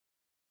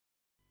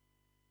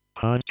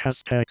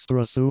 Podcast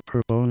Extra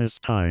Super Bonus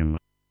Time.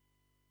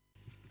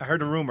 I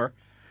heard a rumour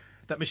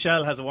that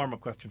Michelle has a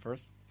warm-up question for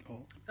us.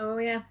 Oh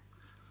yeah,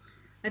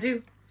 I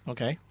do.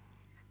 Okay.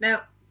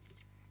 Now,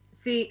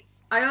 see,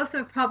 I also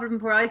have a problem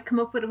where I come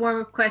up with a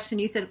warm-up question.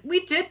 You said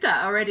we did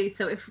that already,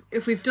 so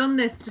if we've done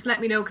this, just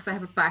let me know because I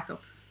have a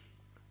backup.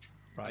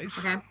 Right.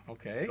 Okay.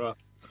 Okay. Right.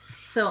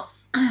 So,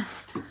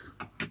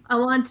 I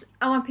want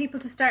people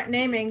to start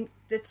naming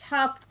the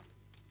top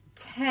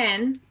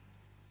 10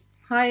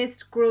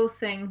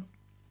 highest-grossing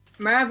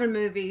Marvel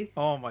movies,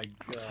 Oh my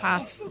god.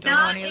 Pass. Don't know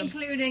not any of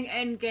them. including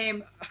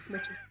Endgame,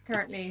 which is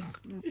currently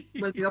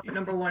will be up at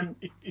number 1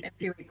 in a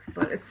few weeks,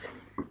 but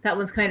that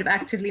one's kind of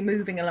actively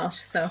moving a lot.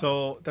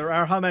 So there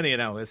are how many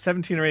now? Is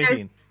 17 or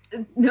 18?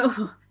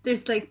 No,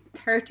 there's like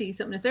 30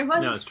 something. Is there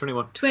one? No, it's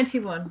 21.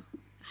 21.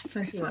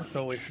 21.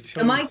 So if it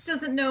shows... So Mike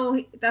doesn't know.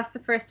 That's the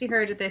first he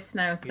heard of this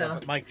now. So Yeah,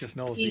 but Mike just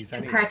knows he these can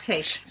anyway.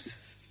 partake.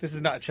 This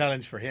is not a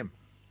challenge for him.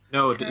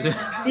 No,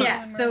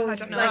 Yeah. So I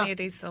don't know like, any of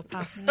these, so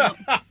pass.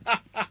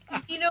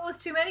 he knows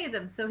too many of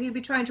them, so he'll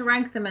be trying to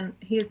rank them, and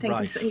he'll think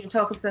Right. he'll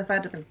talk himself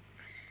out of them.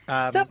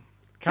 Um, So,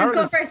 Carol who's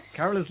going is- first?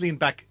 Carol is leaned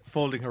back,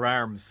 folding her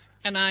arms.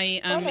 And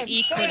I am Don't know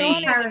equally,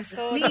 any of them,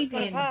 so Lead that's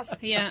going in. to pass.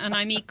 yeah, and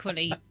I'm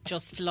equally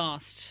just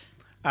lost.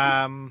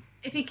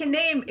 If you can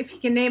name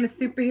a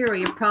superhero,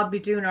 you're probably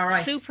doing all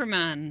right.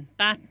 Superman,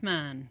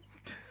 Batman,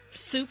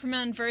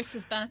 Superman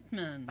versus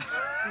Batman.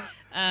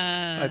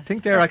 I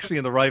think they're actually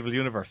in the rival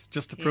universe,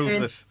 just to prove They're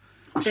in- that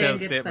they're in Michelle's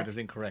good statement stuff. is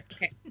incorrect.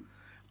 Okay.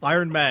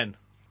 Iron Man.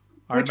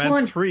 Iron Which Man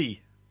one?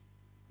 3.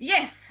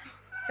 Yes,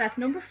 that's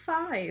number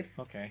 5.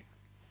 Okay.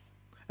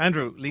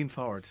 Andrew, lean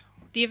forward.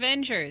 The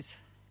Avengers.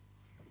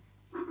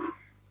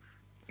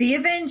 The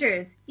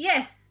Avengers.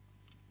 Yes,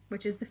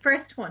 which is the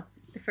first one.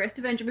 The first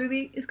Avenger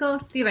movie is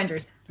called The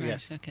Avengers. Right,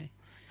 Yes. okay.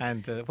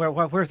 And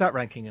where's that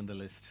ranking in the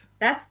list?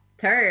 That's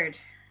third.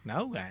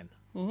 No, Anne.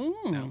 Ooh.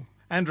 No.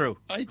 Andrew,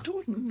 I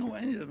don't know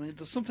any of them.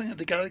 There's something in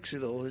the galaxy,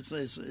 though. It's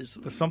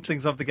the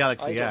somethings of the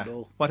galaxy, I yeah. don't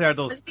know. What are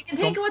those? But if you can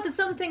think of what the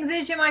some things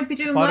is, you might be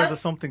doing What well. are the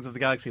somethings of the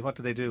galaxy? What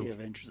do they do? the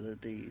Avengers.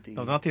 The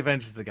No, not the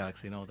Avengers of the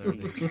Galaxy. No,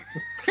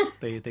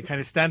 they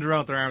kind of stand around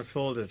with their arms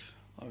folded.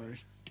 all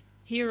right.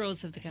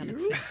 Heroes of the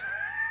Galaxy. Heroes?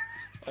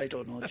 I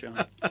don't know,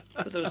 John.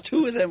 But there was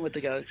 2 of them with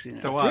the galaxy.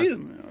 Now. There was 3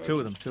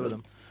 of them. two of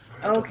them.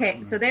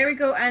 Okay, so there we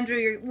go, Andrew.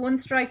 You're 1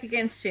 strike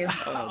against you.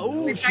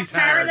 Oh, We've got she's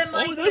Carol hard. and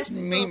Mike. that's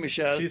me,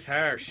 Michelle. She's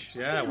harsh.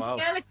 Yeah, wow.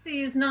 The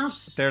galaxy is not.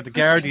 They're the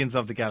guardians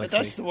of the galaxy.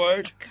 That's the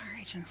word.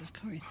 Guardians, of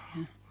course.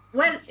 Yeah.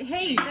 Well,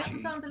 hey, that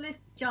was on the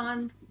list,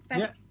 John.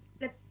 Yeah.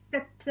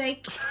 That's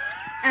sake.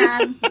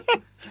 Come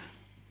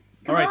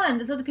All right. on,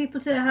 there's other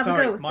people to have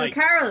Sorry, a go. Mike.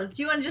 So, Carol,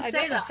 do you want to just I,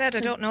 say don't, I that? said I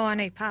don't know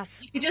any.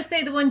 Pass. You could just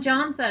say the one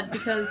John said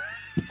because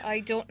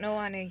I don't know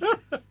any.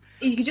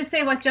 you could just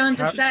say what John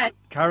just said.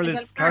 Carol And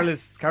is then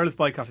Carol is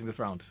boicotting this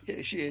round.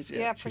 Yeah, she is. Yeah,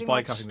 Yeah. She's pretty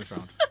much. boycotting this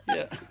round.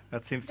 Yeah.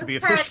 That seems to be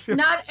Carol, official.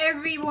 not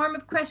every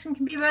warm-up question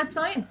can be about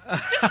science.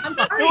 I'm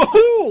sorry.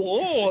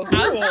 Oh,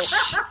 No.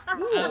 Let's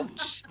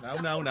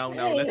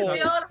They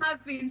not, all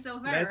have been so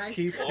far, let's right?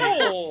 keep the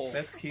oh,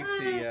 let's keep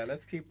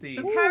the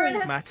So Carol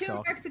has match 2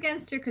 talk. marks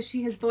against her because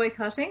she is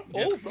boycotting.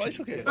 oh, right,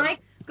 okay. Mike,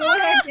 go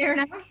ahead there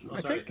now.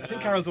 I think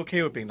Carol's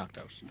okay with being knocked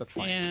out. That's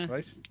fine, Yeah.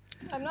 right?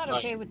 I'm not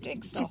okay with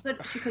dicks, though.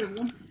 She could have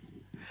won.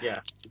 Yeah.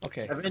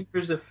 Okay.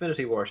 Avengers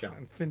Infinity War, Sean.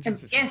 And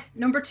Finch's is- Yes,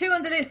 number 2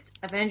 on the list,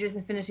 Avengers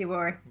Infinity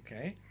War.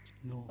 Okay.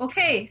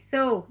 Okay,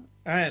 so,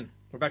 Anne,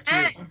 we're back to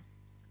you. Anne,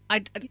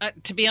 I,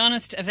 to be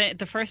honest,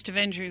 the first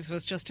Avengers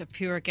was just a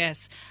pure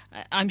guess.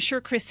 I'm sure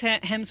Chris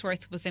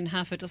Hemsworth was in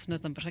half a dozen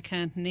of them, but I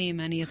can't name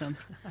any of them.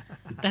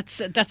 That's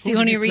Who the did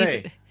only he play?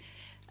 reason.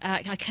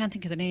 I can't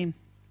think of the name.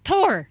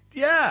 Thor.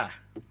 Yeah.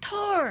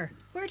 Thor.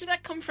 Where did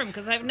that come from?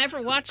 Because I've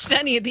never watched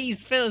any of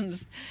these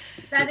films.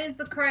 that is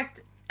the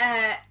correct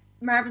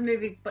Marvel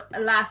movie, but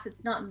alas,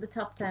 it's not in the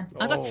top 10.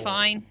 Oh, that's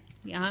fine.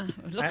 Yeah,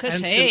 look at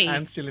And hey.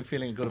 I'm still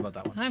feeling good about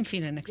that one. I'm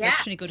feeling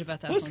exceptionally good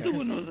about that What's one. the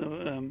one of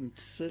the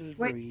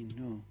Silverine?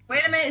 No.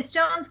 Wait a minute, it's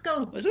John's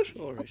go. Is it?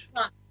 All right.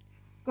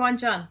 Go on,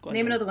 John. Go on,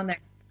 Name John. another one there.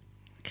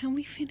 Can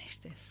we finish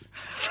this?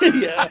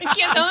 Yeah.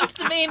 Get on to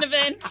the main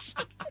event.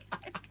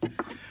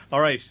 All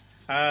right.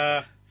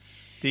 Well,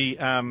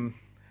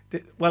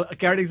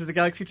 Guardians of the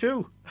Galaxy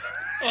 2.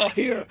 Oh,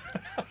 here.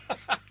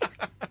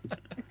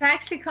 It's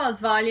actually called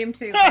Volume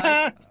 2.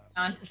 John.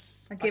 I'll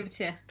give it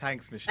to you.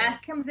 Thanks, Michelle.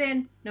 That comes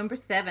in number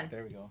 7.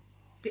 There we go.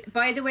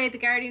 By the way, the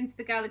Guardians of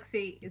the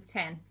Galaxy is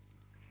 10.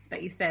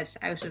 That you said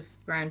out of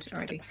ground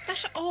already.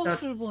 That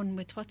awful one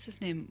with what's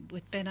his name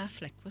with Ben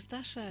Affleck. Was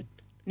that a?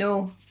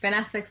 No, Ben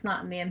Affleck's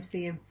not in the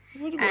MCU.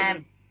 What about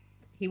it?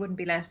 He wouldn't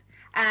be let.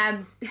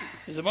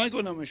 Is it my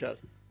go now, Michelle?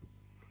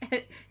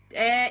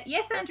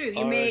 Yes, Andrew, you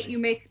Alrighty.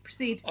 may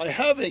proceed. I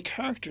have a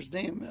character's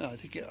name. And I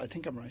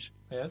think I'm right.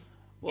 Yes.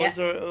 Was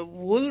there a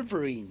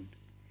Wolverine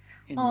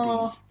in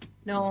Oh, these?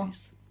 no.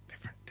 movies?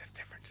 Different. That's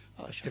different.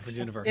 Oh, It's sure. different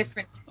universe.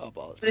 Different. Oh,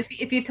 balls. But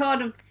if you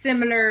thought of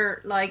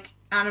similar like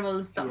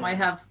animals that might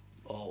have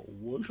Oh,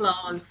 wolf.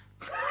 claws,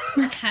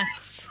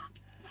 Cats.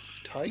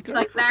 Tiger.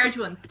 like large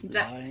ones,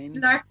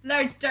 Lion.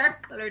 large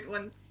dark coloured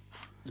ones.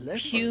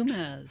 Leopard.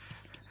 Pumas.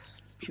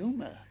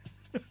 Puma.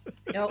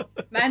 No,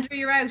 Andrew,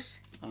 you're out.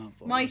 Oh, balls.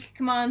 Mike,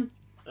 come on.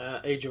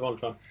 Age of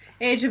Ultron.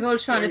 Age of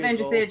Ultron, There you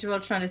Avengers go. Age of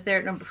Ultron is there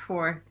at number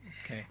 4.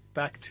 Okay.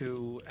 Back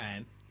to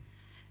Anne.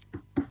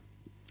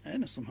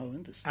 Anna's somehow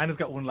in this. Anne's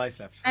got one life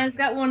left. And it's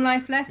got one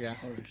life left. Yeah.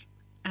 All right.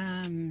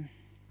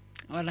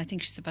 Well, I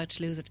think she's about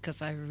to lose it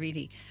because I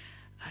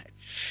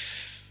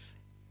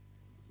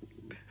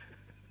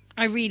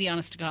really,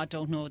 honest to God,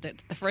 don't know.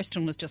 That the first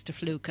one was just a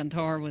fluke, and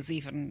Thor was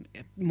even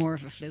more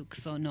of a fluke.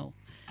 So no.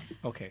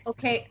 Okay.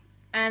 Okay,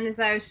 Anne is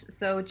out.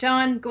 So,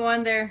 John, go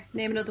on there.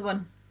 Name another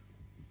one.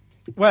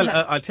 Well,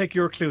 I'll take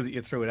your clue that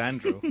you threw at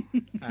Andrew,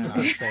 and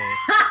I'll say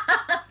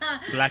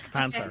Black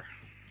Panther.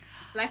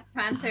 Black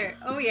Panther.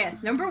 Oh,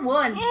 yes. Number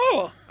 1.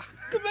 Oh,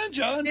 come on,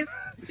 John.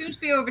 Soon to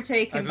be I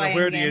overtaken don't by know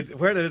where Endgame.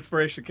 where the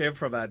inspiration came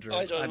from, Andrew.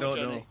 I don't know,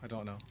 Johnny. I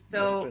don't know.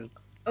 So,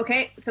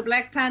 okay, so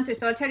Black Panther.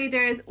 So I'll tell you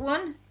there is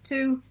 1,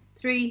 2,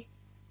 3.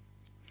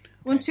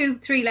 1, 2,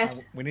 3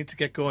 left. We need to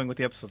get going with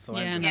the episode. So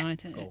Yeah, Andrew. no, I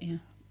think. Go. Yeah.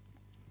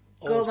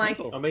 Go, it's Mike.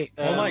 Michael. Oh, me.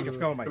 Oh, Mike,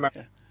 go, Mike. Mar-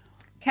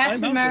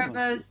 Captain I'm out for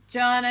Marvel.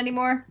 John, any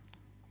more?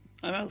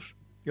 I'm out.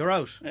 You're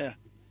out. Yeah,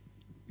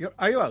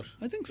 Are you out?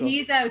 I think so.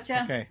 He's out,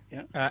 yeah. Okay.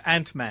 Yeah.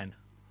 Ant-Man.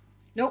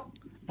 Nope.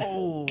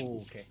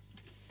 Oh, okay.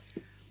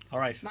 All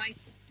right. Mike.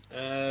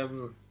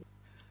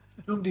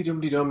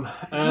 Dum-de-dum-de-dum.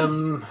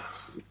 I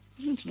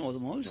didn't know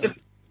them all.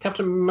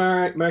 Captain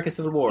America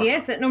Civil War.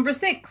 Yes, at number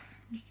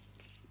 6.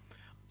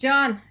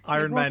 John.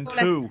 Iron you Man won't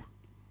go 2. left.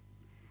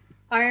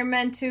 Iron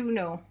Man 2,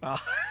 no.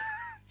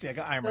 See, I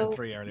got Iron So Man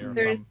 3 earlier.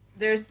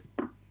 There's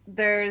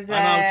I'm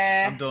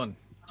out. I'm done.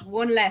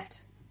 1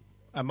 left,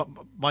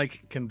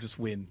 Mike can just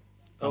win.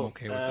 I'm Oh,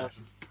 okay with that.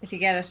 if you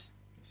get it.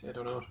 See, I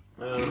don't know.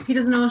 He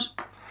doesn't know it.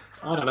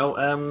 I don't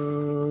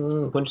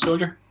know. Winter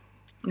Soldier.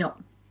 No.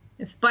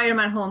 It's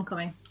Spider-Man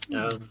Homecoming.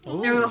 There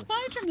we go.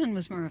 Spider-Man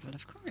was Marvel,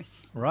 of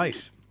course.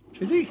 Right.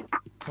 Is he?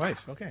 Right,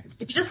 okay.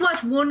 If you just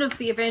watch one of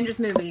the Avengers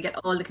movie, you get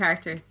all the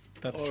characters.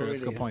 That's Oh, true.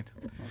 That's a really, good point.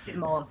 Get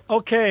them all.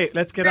 Okay,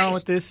 let's get on Right.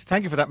 with this.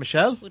 Thank you for that,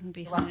 Michelle. Wouldn't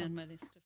be high on my list.